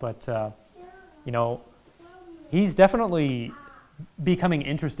that. But, he's definitely becoming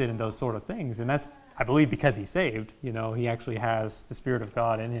interested in those sort of things. And that's, I believe, because he's saved. He actually has the Spirit of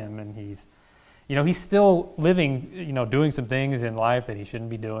God in him, and he's still living, doing some things in life that he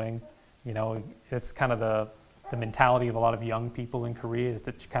shouldn't be doing. It's kind of the mentality of a lot of young people in Korea is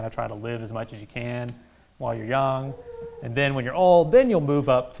that you kind of try to live as much as you can while you're young, and then when you're old, then you'll move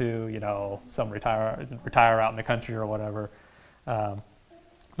up to some retire out in the country or whatever,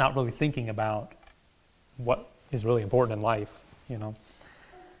 not really thinking about what is really important in life.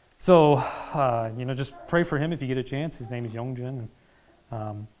 So, just pray for him if you get a chance. His name is Yongjin.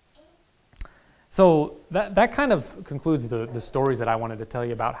 So that kind of concludes the stories that I wanted to tell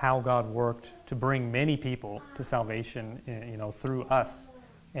you about how God worked to bring many people to salvation, through us.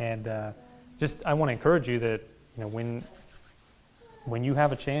 And I want to encourage you that, when you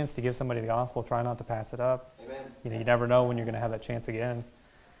have a chance to give somebody the gospel, try not to pass it up. Amen. You never know when you're going to have that chance again.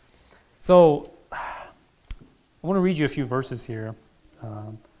 So I want to read you a few verses here.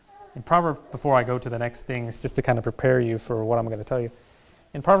 In Proverbs, before I go to the next things, just to kind of prepare you for what I'm going to tell you.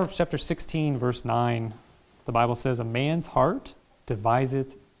 In Proverbs chapter 16, verse 9, the Bible says, "A man's heart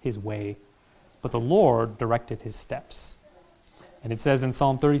deviseth his way, but the Lord directeth his steps." And it says in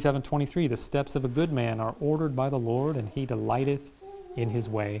Psalm 37:23, "The steps of a good man are ordered by the Lord, and he delighteth in his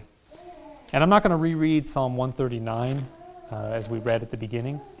way." And I'm not going to reread Psalm 139 as we read at the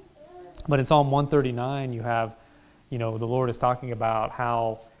beginning. But in Psalm 139, you have, the Lord is talking about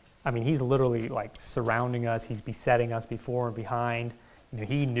how, he's literally like surrounding us. He's besetting us before and behind.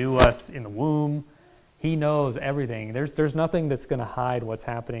 He knew us in the womb. He knows everything. There's nothing that's going to hide what's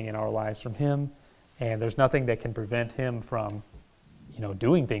happening in our lives from him. And there's nothing that can prevent him from,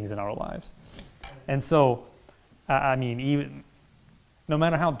 doing things in our lives. And so, even no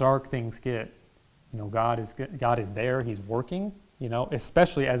matter how dark things get, God is there. He's working.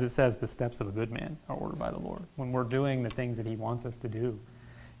 Especially as it says, the steps of a good man are ordered by the Lord. When we're doing the things that he wants us to do.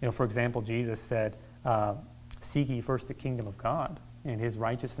 For example, Jesus said, "Seek ye first the kingdom of God and his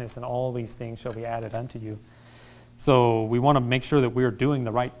righteousness, and all these things shall be added unto you." So we want to make sure that we're doing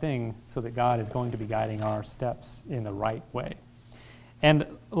the right thing so that God is going to be guiding our steps in the right way. And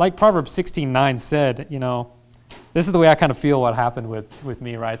like Proverbs 16:9 said, this is the way I kind of feel what happened with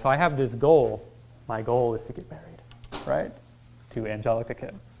me, right? So I have this goal. My goal is to get married, right? To Angelica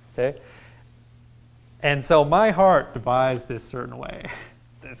Kim, okay? And so my heart devised this certain way.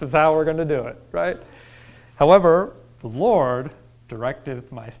 This is how we're going to do it, right? However, the Lord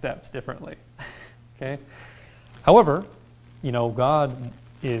directed my steps differently, okay? However, God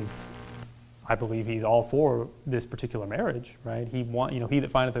is, I believe he's all for this particular marriage, right? He that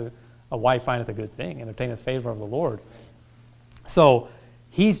findeth a wife findeth a good thing and obtaineth favor of the Lord. So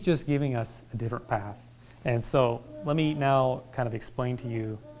he's just giving us a different path. And so let me now kind of explain to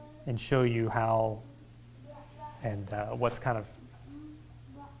you and show you how and what's kind of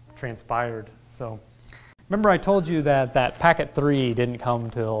transpired. So remember I told you that packet 3 didn't come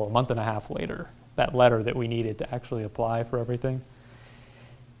till a month and a half later, that letter that we needed to actually apply for everything.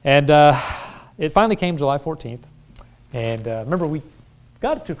 And it finally came July 14th. And remember, we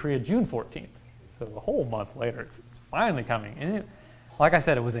got to Korea June 14th. So a whole month later, it's finally coming. And like I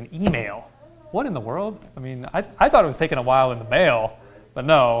said, it was an email. What in the world? I thought it was taking a while in the mail, but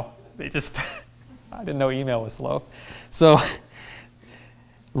no, they just, I didn't know email was slow. So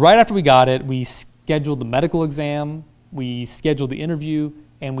right after we got it, we scheduled the medical exam, we scheduled the interview,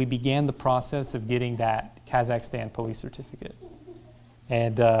 and we began the process of getting that Kazakhstan police certificate.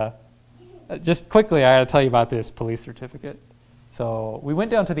 And just quickly, I got to tell you about this police certificate. So we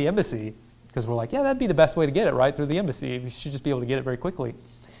went down to the embassy because we're like, yeah, that'd be the best way to get it, right, through the embassy. We should just be able to get it very quickly.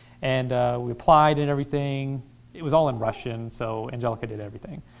 And we applied and everything. It was all in Russian, so Angelica did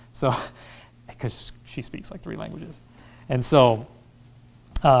everything. So, because she speaks like 3 languages. And so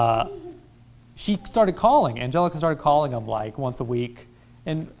she started calling. Angelica started calling them like once a week.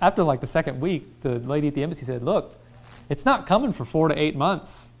 And after like the 2nd week, the lady at the embassy said, look, it's not coming for 4 to 8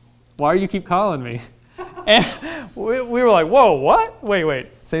 months. Why do you keep calling me? And we were like, whoa, what? Wait,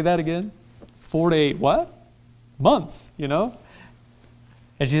 say that again. 4 to 8 what? Months, you know?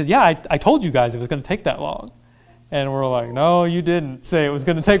 And she said, yeah, I told you guys it was going to take that long. And we're like, no, you didn't say it was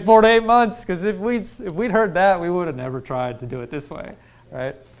going to take 4 to 8 months, because if we'd heard that, we would have never tried to do it this way,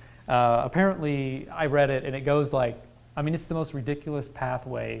 right? Apparently, I read it, and it goes like, I mean, it's the most ridiculous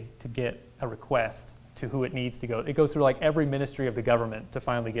pathway to get a request to who it needs to go. It goes through like every ministry of the government to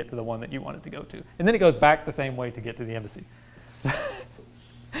finally get to the one that you want it to go to. And then it goes back the same way to get to the embassy.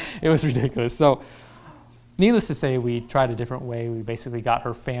 It was ridiculous. So needless to say, we tried a different way. We basically got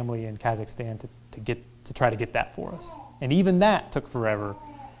her family in Kazakhstan to try to get that for us. And even that took forever.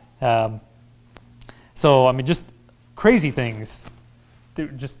 So, I mean, just crazy things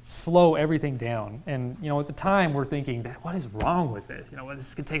that just slow everything down. And, you know, at the time we're thinking, what is wrong with this? You know,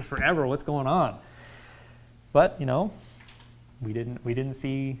 this takes forever. What's going on? But, you know, we didn't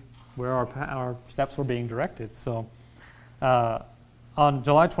see where our steps were being directed. So on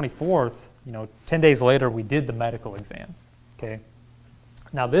July 24th, you know, 10 days later, we did the medical exam, okay?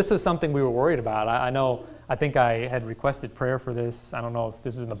 Now, this is something we were worried about. I think I had requested prayer for this. I don't know if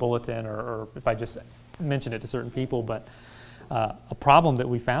this is in the bulletin or if I just mentioned it to certain people, but a problem that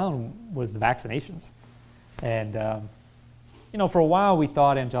we found was the vaccinations. And, you know, for a while we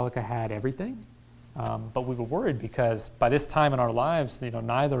thought Angelica had everything, but we were worried because by this time in our lives, you know,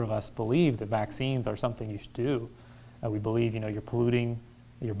 neither of us believed that vaccines are something you should do. We believe, you know, you're polluting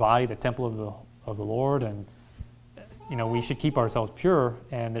your body, the temple of the Lord, and you know, we should keep ourselves pure,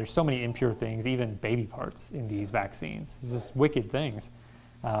 and there's so many impure things, even baby parts in these vaccines. It's just wicked things.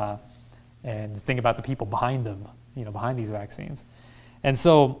 And think about the people behind them, you know, behind these vaccines. And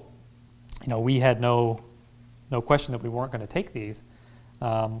so, you know, we had no question that we weren't going to take these.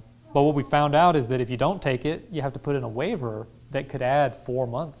 But what we found out is that if you don't take it, you have to put in a waiver that could add 4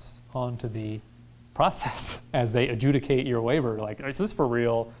 months onto the process as they adjudicate your waiver. Like, is this for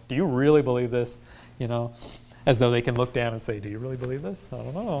real? Do you really believe this? You know, as though they can look down and say, do you really believe this? I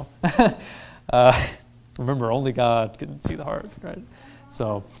don't know. Remember, only God can see the heart, right?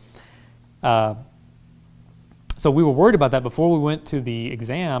 So, so we were worried about that before we went to the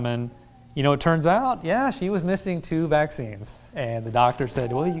exam, and you know, it turns out, yeah, she was missing 2 vaccines, and the doctor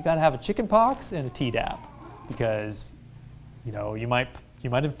said, well, you got to have a chicken pox and a Tdap because, you know, you might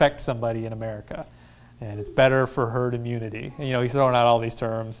infect somebody in America, and it's better for herd immunity. And, you know, he's throwing out all these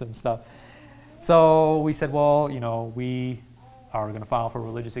terms and stuff. So we said, well, you know, we are going to file for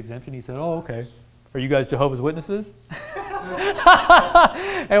religious exemption. He said, oh, okay. Are you guys Jehovah's Witnesses?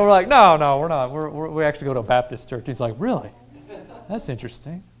 And we're like, no, we're not. We actually go to a Baptist church. He's like, really? That's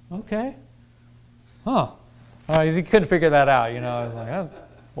interesting. Okay. Huh. He couldn't figure that out, you know. I was like, oh,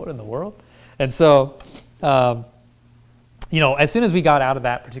 what in the world? And so, you know, as soon as we got out of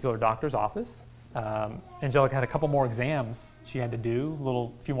that particular doctor's office, Angelica had a couple more exams she had to do,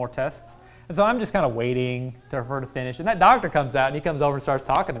 a few more tests. And so I'm just kind of waiting for her to finish. And that doctor comes out, and he comes over and starts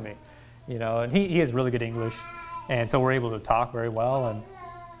talking to me, you know, and he has really good English. And so we're able to talk very well. And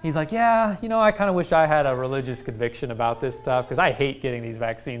he's like, yeah, you know, I kind of wish I had a religious conviction about this stuff because I hate getting these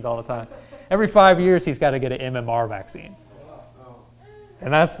vaccines all the time. Every 5 years, he's got to get an MMR vaccine.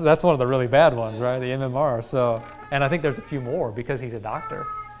 And that's one of the really bad ones, right, the MMR. So, and I think there's a few more because he's a doctor.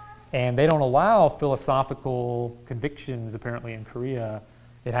 And they don't allow philosophical convictions, apparently, in Korea.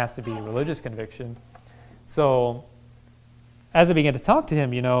 It has to be a religious conviction. So as I began to talk to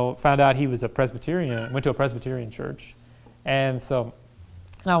him, you know, found out he was a Presbyterian, went to a Presbyterian church. And so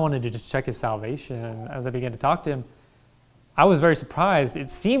I wanted to just check his salvation. As I began to talk to him, I was very surprised. It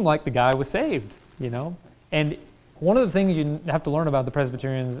seemed like the guy was saved, you know. And one of the things you have to learn about the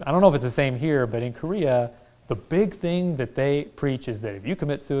Presbyterians, I don't know if it's the same here, but in Korea, the big thing that they preach is that if you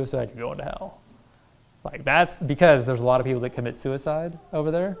commit suicide, you're going to hell. Like, that's because there's a lot of people that commit suicide over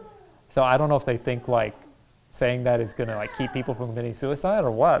there. So I don't know if they think like saying that is going to like keep people from committing suicide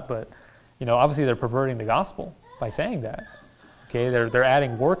or what, but you know, obviously they're perverting the gospel by saying that. Okay, they're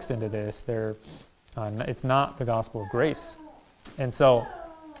adding works into this. It's not the gospel of grace. And so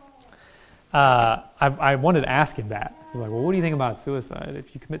I wanted to ask him that. So like, well, what do you think about suicide?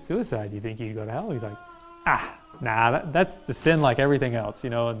 If you commit suicide, do you think you can go to hell? He's like, nah, that's the sin like everything else.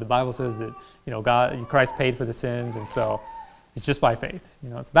 You know, the Bible says that, you know, Christ paid for the sins, and so it's just by faith. You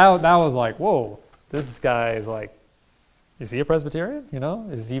know, so that was like, whoa, this guy is like, is he a Presbyterian? You know,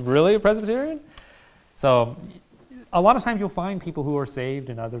 is he really a Presbyterian? So a lot of times you'll find people who are saved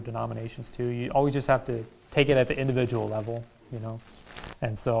in other denominations too. You always just have to take it at the individual level, you know.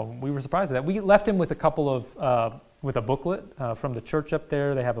 And so we were surprised at that. We left him with a couple of, with a booklet from the church up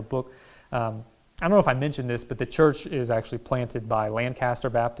there. They have a book. I don't know if I mentioned this, but the church is actually planted by Lancaster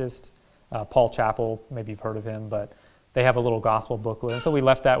Baptist, Paul Chappell. Maybe you've heard of him, but they have a little gospel booklet. And so we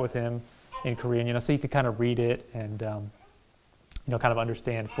left that with him in Korean, you know, so you could kind of read it and, you know, kind of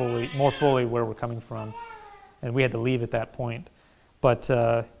understand more fully where we're coming from. And we had to leave at that point. But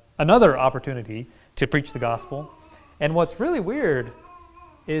another opportunity to preach the gospel. And what's really weird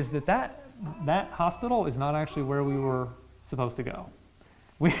is that hospital is not actually where we were supposed to go.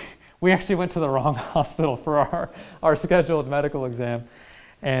 We actually went to the wrong hospital for our scheduled medical exam.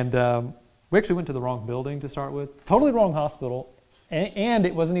 And we actually went to the wrong building to start with. Totally wrong hospital. And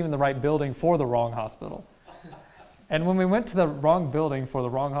it wasn't even the right building for the wrong hospital. And when we went to the wrong building for the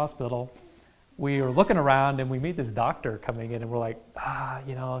wrong hospital, we were looking around and we meet this doctor coming in and we're like,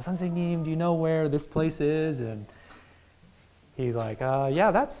 you know, Sensei-nim, do you know where this place is? And he's like,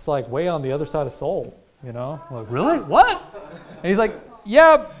 yeah, that's like way on the other side of Seoul, you know? I'm like, really? What? And he's like,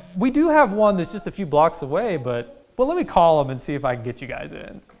 yeah, we do have one that's just a few blocks away, but well, let me call him and see if I can get you guys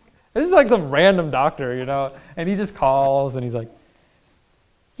in. This is like some random doctor, you know? And he just calls and he's like,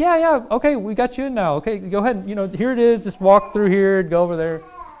 yeah, okay, we got you in now. Okay, go ahead, you know, here it is, just walk through here, go over there.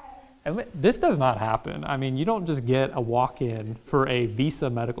 And this does not happen. I mean, you don't just get a walk-in for a Visa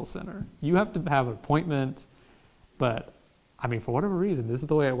Medical Center. You have to have an appointment, but I mean, for whatever reason, this is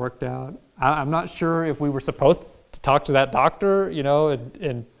the way it worked out. I'm not sure if we were supposed to talk to that doctor, you know,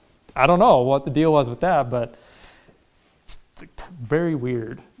 and I don't know what the deal was with that, but it's a very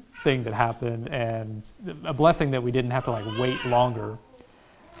weird thing that happened, and a blessing that we didn't have to like wait longer.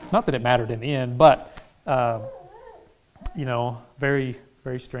 Not that it mattered in the end, but you know, very,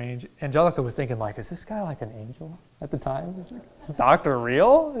 very strange. Angelica was thinking, like, is this guy like an angel at the time? Is this doctor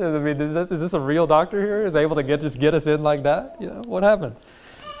real? I mean, is this a real doctor here? Is able to just get us in like that? You know, what happened?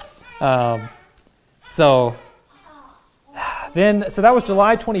 So that was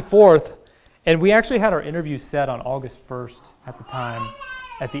July 24th, and we actually had our interview set on August 1st at the time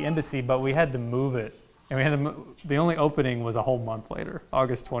at the embassy, but we had to move it. And we had to the only opening was a whole month later,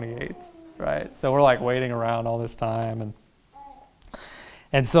 August 28th, right? So we're like waiting around all this time,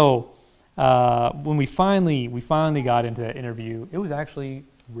 and so when we finally got into that interview, it was actually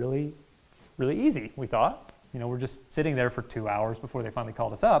really, really easy. We thought, you know, we're just sitting there for 2 hours before they finally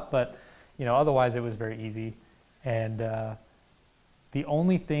called us up, but you know, otherwise it was very easy. And the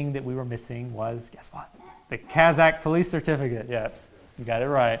only thing that we were missing was, guess what? The Kazakh police certificate. Yeah, you got it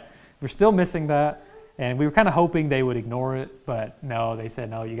right. We're still missing that. And we were kind of hoping they would ignore it, but no, they said,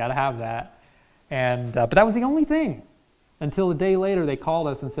 no, you got to have that. And but that was the only thing until a day later they called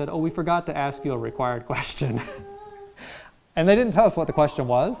us and said, oh, we forgot to ask you a required question. And they didn't tell us what the question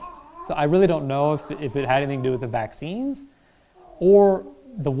was. So I really don't know if it had anything to do with the vaccines, or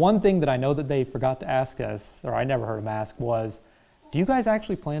the one thing that I know that they forgot to ask us, or I never heard them ask, was, do you guys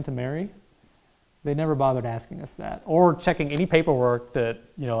actually plan to marry? They never bothered asking us that, or checking any paperwork that,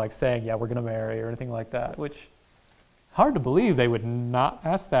 you know, like saying, yeah, we're going to marry or anything like that, which hard to believe they would not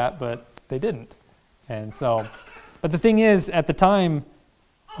ask that, but they didn't. And so, but the thing is, at the time,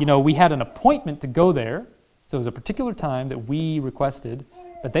 you know, we had an appointment to go there. So it was a particular time that we requested,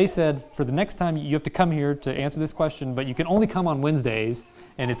 but they said, for the next time you have to come here to answer this question, but you can only come on Wednesdays,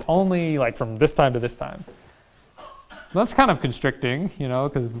 and it's only like from this time to this time. That's kind of constricting, you know,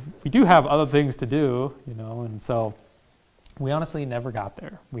 because we do have other things to do, you know, and so we honestly never got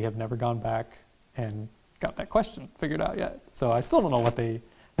there. We have never gone back and got that question figured out yet. So I still don't know what they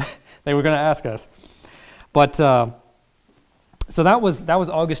were going to ask us. But so that was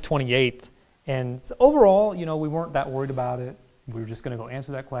August 28th, and overall, you know, we weren't that worried about it. We were just going to go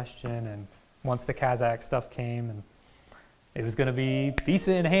answer that question, and once the Kazakh stuff came, and it was going to be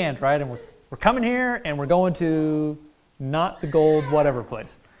visa in hand, right? And we're coming here, and we're going to not the gold whatever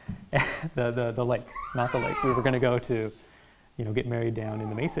place, the lake, not the lake. We were going to go to, you know, get married down in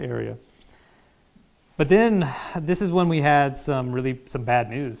the Mesa area. But then this is when we had some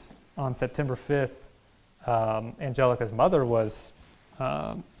bad news. On September 5th, Angelica's mother was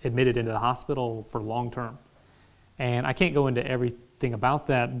admitted into the hospital for long term. And I can't go into everything about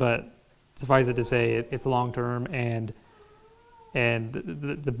that, but suffice it to say it's long term. And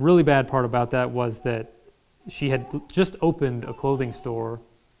the really bad part about that was that she had just opened a clothing store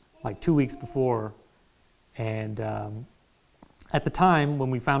like 2 weeks before, and at the time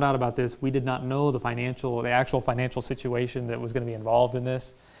when we found out about this, we did not know the actual financial situation that was going to be involved in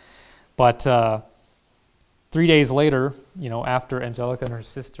this. But 3 days later, after Angelica and her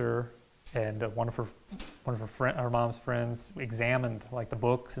sister and one of her mom's friends examined like the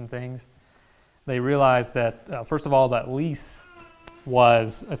books and things, they realized that first of all, that lease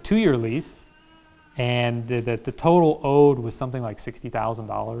was a 2-year lease, and that the total owed was something like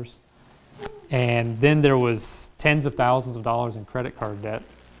 $60,000. And then there was tens of thousands of dollars in credit card debt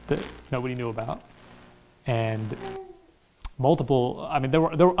that nobody knew about. And multiple, there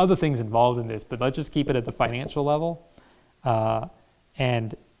were other things involved in this, but let's just keep it at the financial level.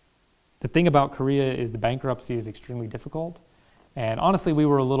 And the thing about Korea is the bankruptcy is extremely difficult. And honestly, we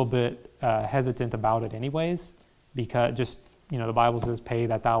were a little bit hesitant about it anyways, because just, the Bible says pay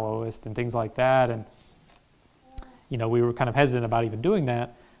that thou owest and things like that. And, we were kind of hesitant about even doing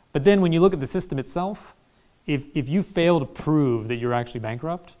that. But then when you look at the system itself, if you fail to prove that you're actually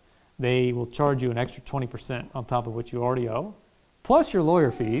bankrupt, they will charge you an extra 20% on top of what you already owe, plus your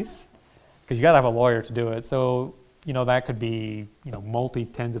lawyer fees, because you got to have a lawyer to do it. So, that could be,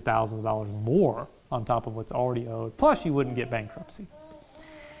 multi-tens of thousands of dollars more on top of what's already owed, plus you wouldn't get bankruptcy.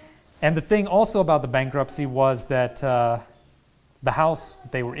 And the thing also about the bankruptcy was that the house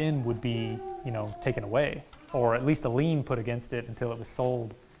that they were in would be, taken away, or at least a lien put against it until it was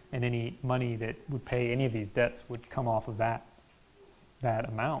sold, and any money that would pay any of these debts would come off of that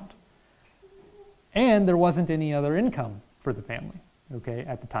amount. And there wasn't any other income for the family,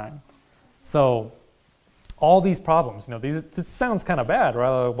 at the time. So all these problems, this sounds kind of bad,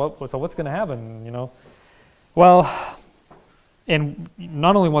 right? So what's going to happen, Well, and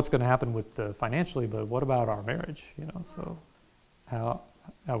not only what's going to happen with the financially, but what about our marriage, So how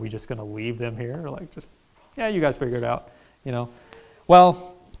are we just going to leave them here? You guys figure it out,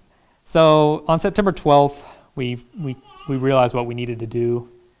 Well, so on September 12th, we realized what we needed to do.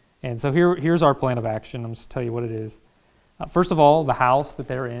 And so here's our plan of action. I'm just tell you what it is. First of all, the house that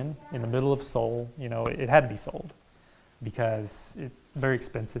they're in the middle of Seoul, it had to be sold because it's very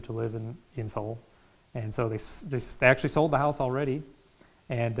expensive to live in Seoul. And so they actually sold the house already.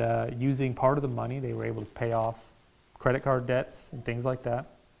 And using part of the money, they were able to pay off credit card debts and things like that.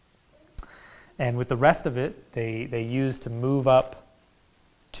 And with the rest of it, they used to move up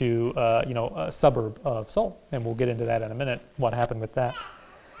to a suburb of Seoul. And we'll get into that in a minute, what happened with that.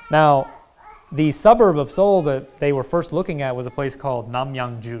 Now, the suburb of Seoul that they were first looking at was a place called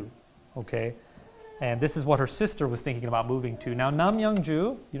Namyangju, And this is what her sister was thinking about moving to. Now,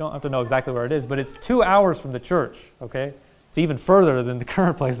 Namyangju, you don't have to know exactly where it is, but it's 2 hours from the church, It's even further than the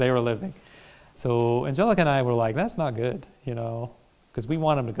current place they were living. So Angelica and I were like, that's not good, because we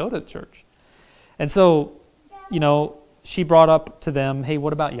want them to go to the church. And so, she brought up to them, hey,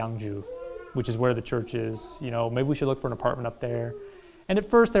 what about Yangju, which is where the church is? Maybe we should look for an apartment up there. And at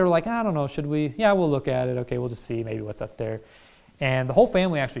first they were like, I don't know, should we? Yeah, we'll look at it. Okay, we'll just see maybe what's up there. And the whole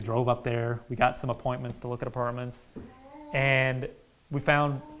family actually drove up there. We got some appointments to look at apartments. And we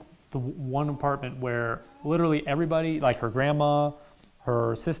found the one apartment where literally everybody, like her grandma,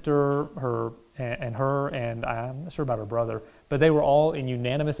 her sister, and I'm not sure about her brother, but they were all in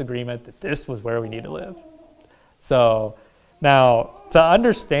unanimous agreement that this was where we need to live. So now to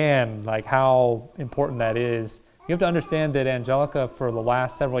understand how important that is, you have to understand that Angelica for the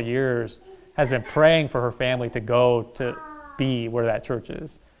last several years has been praying for her family to go to be where that church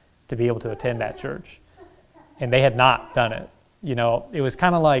is, to be able to attend that church. And they had not done it. It was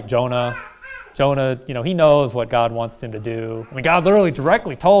kind of like Jonah. Jonah, he knows what God wants him to do. God literally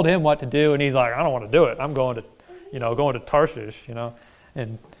directly told him what to do, and he's like, I don't want to do it. I'm going to Tarshish,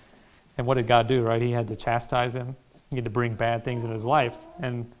 And what did God do, right? He had to chastise him. He had to bring bad things in his life,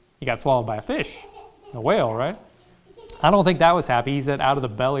 and he got swallowed by a fish, a whale, right? I don't think that was happy. He said, out of the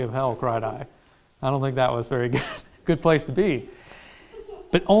belly of hell cried I. I don't think that was very good place to be.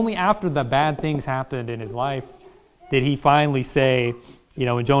 But only after the bad things happened in his life did he finally say,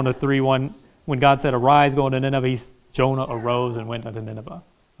 in Jonah 3:1, when God said, arise, go into Nineveh, Jonah arose and went unto Nineveh.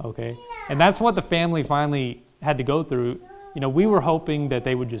 And that's what the family finally had to go through. We were hoping that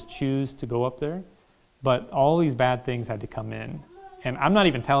they would just choose to go up there, but all these bad things had to come in. And I'm not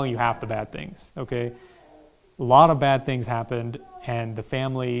even telling you half the bad things, A lot of bad things happened, and the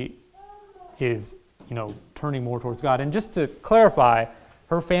family is, turning more towards God. And just to clarify,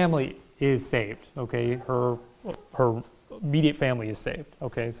 her family is saved, Her immediate family is saved,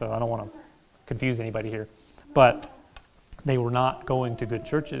 So I don't want to confuse anybody here. But they were not going to good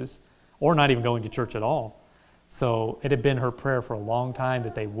churches, or not even going to church at all. So it had been her prayer for a long time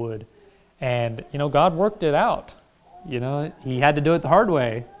that they would. And, God worked it out. He had to do it the hard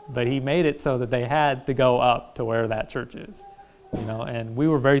way, but he made it so that they had to go up to where that church is, and we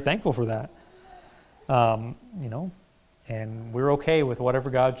were very thankful for that. And we're okay with whatever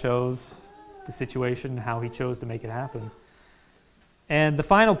God chose the situation, how he chose to make it happen. And the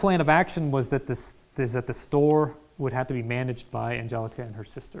final plan of action was that the store would have to be managed by Angelica and her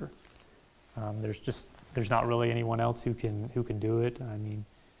sister. There's not really anyone else who can do it. I mean,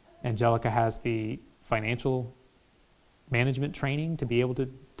 Angelica has the financial management training to be able to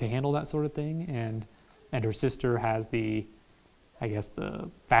handle that sort of thing, and her sister has the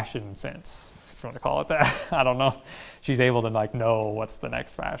fashion sense, if you want to call it that. I don't know. She's able to like know what's the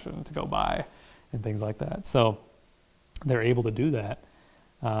next fashion to go buy and things like that. So they're able to do that.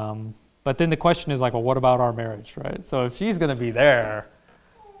 But then the question is like, well, what about our marriage, right? So if she's going to be there,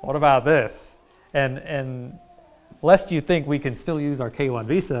 what about this? And lest you think we can still use our K-1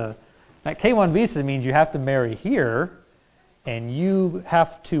 visa, that K-1 visa means you have to marry here, and you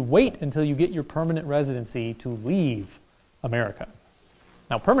have to wait until you get your permanent residency to leave America.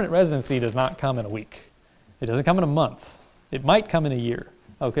 Now, permanent residency does not come in a week. It doesn't come in a month. It might come in a year,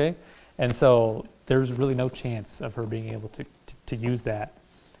 okay? And so there's really no chance of her being able to use that.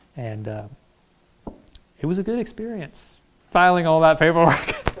 And it was a good experience, filing all that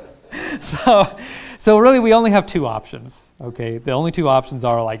paperwork. So really we only have two options, okay? The only two options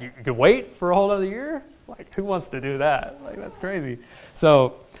are like, you could wait for a whole other year? Like, who wants to do that? Like, that's crazy.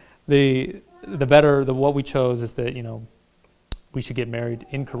 So what we chose is that, we should get married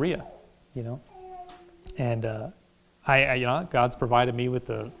in Korea, and God's provided me with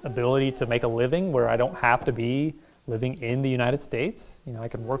the ability to make a living where I don't have to be living in the United States. I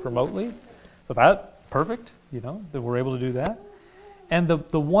can work remotely, so that's perfect. That we're able to do that. And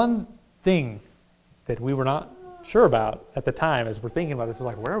the one thing that we were not sure about at the time, as we're thinking about this, we're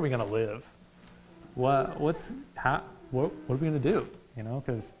like, where are we going to live? What are we going to do?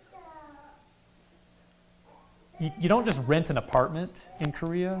 Because you don't just rent an apartment in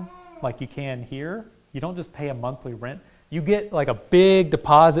Korea like you can here. You don't just pay a monthly rent. You get like a big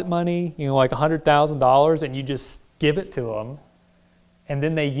deposit money, like $100,000, and you just give it to them. And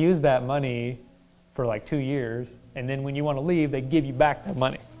then they use that money for like 2 years. And then when you want to leave, they give you back that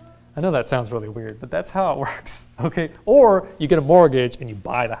money. I know that sounds really weird, but that's how it works, okay? Or you get a mortgage and you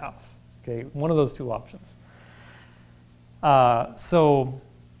buy the house, okay? One of those two options.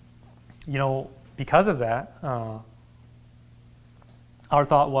 Because of that, our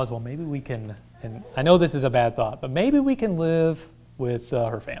thought was, well, maybe we can, and I know this is a bad thought, but maybe we can live with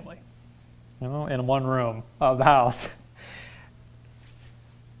her family, in one room of the house.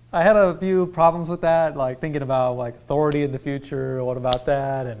 I had a few problems with that, like thinking about like authority in the future, what about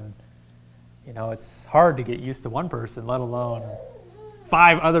that? And, it's hard to get used to one person, let alone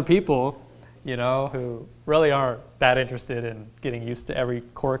 5 other people, who really aren't that interested in getting used to every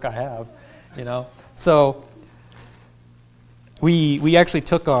quirk I have. So we actually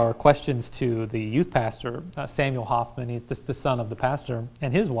took our questions to the youth pastor, Samuel Hoffman. He's the son of the pastor,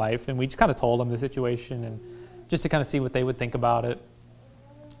 and his wife, and we just kind of told them the situation and just to kind of see what they would think about it.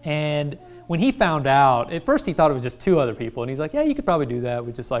 And when he found out, at first he thought it was just 2 other people, and he's like, yeah, you could probably do that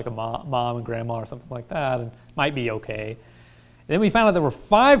with just like a mom and grandma or something like that, and might be okay. And then we found out there were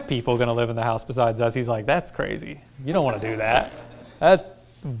 5 people going to live in the house besides us. He's like, that's crazy. You don't want to do that. That's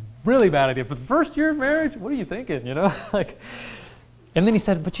really bad idea. For the first year of marriage, what are you thinking, And then he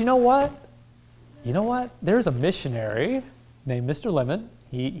said, but you know what? There's a missionary named Mr. Lemon.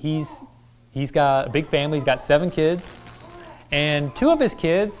 He's got a big family. He's got 7 kids. And 2 of his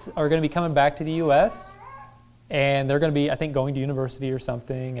kids are going to be coming back to the U.S. And they're going to be, I think, going to university or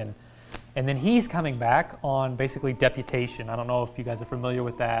something. And then he's coming back on basically deputation. I don't know if you guys are familiar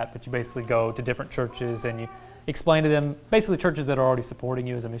with that, but you basically go to different churches and you explain to them, basically churches that are already supporting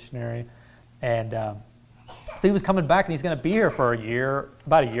you as a missionary. And so he was coming back, and he's going to be here for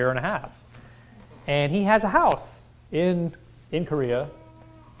about a year and a half. And he has a house in Korea,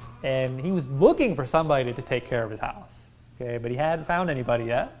 and he was looking for somebody to take care of his house. Okay, but he hadn't found anybody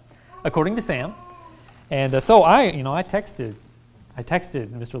yet, according to Sam. And so I texted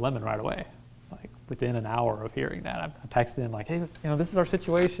Mr. Lemon right away, like within an hour of hearing that. I texted him like, hey, this is our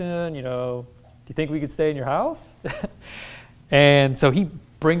situation. Do you think we could stay in your house? And so he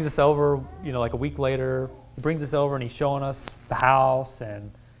brings us over, like a week later. He brings us over and he's showing us the house, and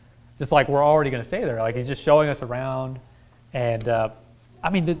just like we're already going to stay there. Like he's just showing us around, and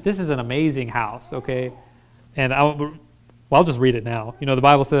this is an amazing house. Okay, and I'll just read it now. The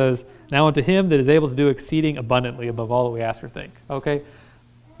Bible says, now unto him that is able to do exceeding abundantly above all that we ask or think. Okay?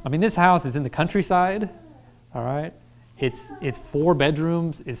 This house is in the countryside, all right? It's 4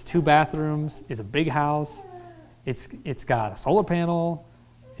 bedrooms, it's 2 bathrooms, it's a big house. It's got a solar panel,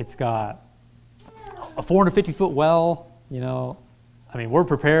 it's got a 450-foot well, we're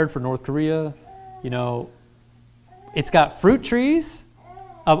prepared for North Korea. It's got fruit trees,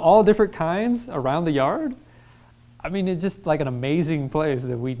 of all different kinds around the yard. I mean, it's just like an amazing place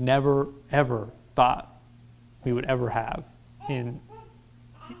that we never, ever thought we would ever have in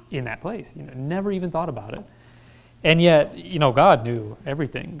that place. Never even thought about it. And yet, God knew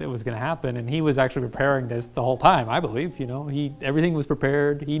everything that was going to happen, and he was actually preparing this the whole time, I believe. Everything was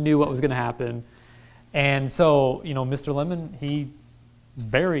prepared. He knew what was going to happen. And so, Mr. Lemon, he was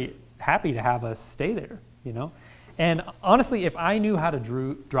very happy to have us stay there, And honestly, if I knew how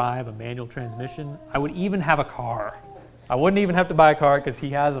to drive a manual transmission, I would even have a car. I wouldn't even have to buy a car because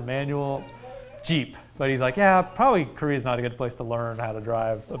he has a manual Jeep. But he's like, yeah, probably Korea's not a good place to learn how to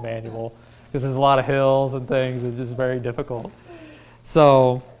drive a manual because there's a lot of hills and things. It's just very difficult.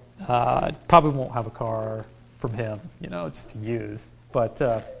 So probably won't have a car from him, just to use. But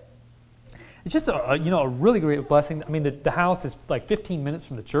it's just a really great blessing. I mean, the house is like 15 minutes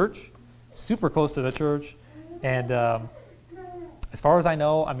from the church, super close to the church. And as far as I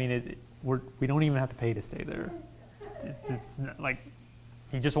know, I mean, we don't even have to pay to stay there. It's just like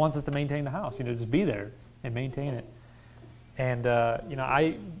he just wants us to maintain the house, just be there and maintain it. And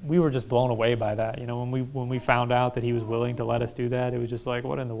we were just blown away by that. When we found out that he was willing to let us do that, it was just like,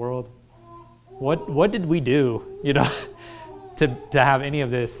 what in the world? What did we do, to have any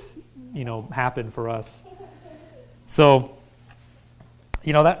of this, happen for us? So.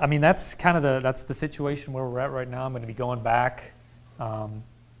 That's kind of that's the situation where we're at right now. I'm going to be going back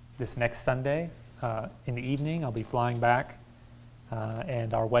this next Sunday in the evening. I'll be flying back,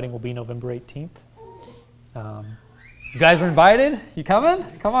 and our wedding will be November 18th. You guys are invited. You coming?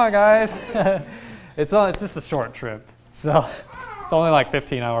 Come on, guys. It's just a short trip, so it's only like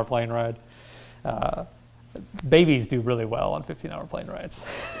 15-hour plane ride. Babies do really well on 15-hour plane rides.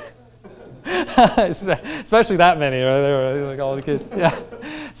 Especially that many, right? Like all the kids. Yeah.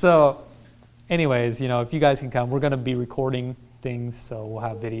 So, anyways, if you guys can come, we're going to be recording things, so we'll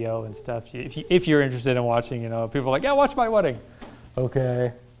have video and stuff. If you're interested in watching, people are like, yeah, watch my wedding.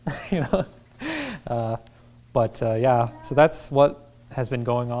 Okay, yeah. So that's what has been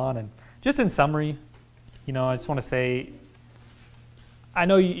going on, and just in summary, I just want to say, I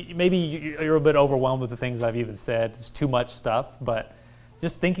know maybe you're a bit overwhelmed with the things I've even said. It's too much stuff, but.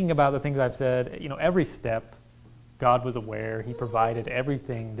 Just thinking about the things I've said, every step, God was aware. He provided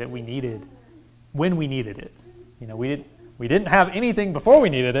everything that we needed when we needed it. We didn't have anything before we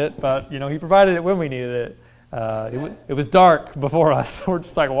needed it, but He provided it when we needed it. It was dark before us. We're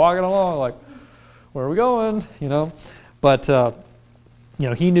just like walking along, like, where are we going? But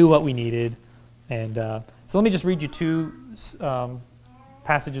He knew what we needed, and so let me just read you two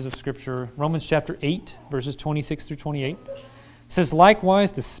passages of Scripture. Romans chapter 8, verses 26 through 28. It says,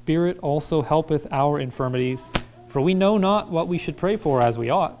 likewise, the Spirit also helpeth our infirmities, for we know not what we should pray for as we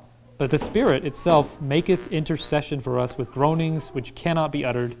ought. But the Spirit itself maketh intercession for us with groanings which cannot be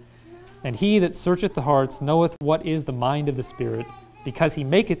uttered. And he that searcheth the hearts knoweth what is the mind of the Spirit, because he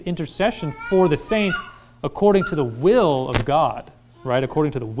maketh intercession for the saints according to the will of God. Right?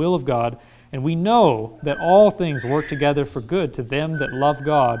 According to the will of God. And we know that all things work together for good to them that love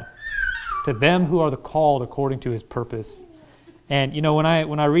God, to them who are the called according to his purpose. And when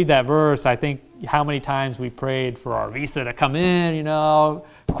I read that verse, I think how many times we prayed for our visa to come in,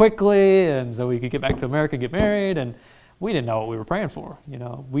 quickly, and so we could get back to America, get married, and we didn't know what we were praying for.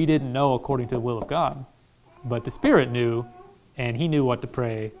 We didn't know according to the will of God, but the Spirit knew, and He knew what to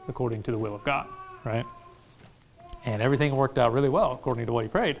pray according to the will of God, right? And everything worked out really well according to what He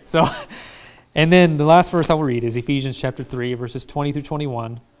prayed. So, and then the last verse I will read is Ephesians chapter 3, verses 20 through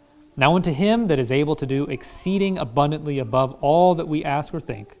 21. Now unto Him that is able to do exceeding abundantly above all that we ask or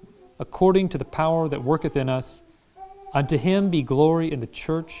think, according to the power that worketh in us, unto Him be glory in the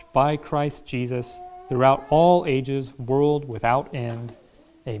church by Christ Jesus, throughout all ages, world without end.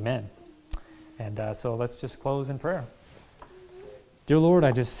 Amen. And so let's just close in prayer. Dear Lord,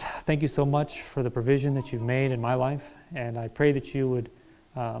 I just thank you so much for the provision that you've made in my life, and I pray that you would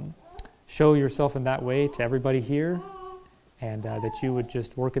show yourself in that way to everybody here, and that you would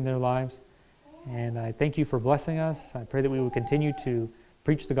just work in their lives. And I thank you for blessing us. I pray that we would continue to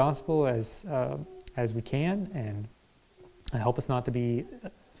preach the gospel as we can, and help us not to be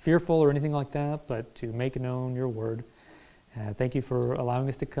fearful or anything like that, but to make known your word. Thank you for allowing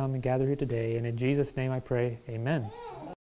us to come and gather here today. And in Jesus' name I pray, amen.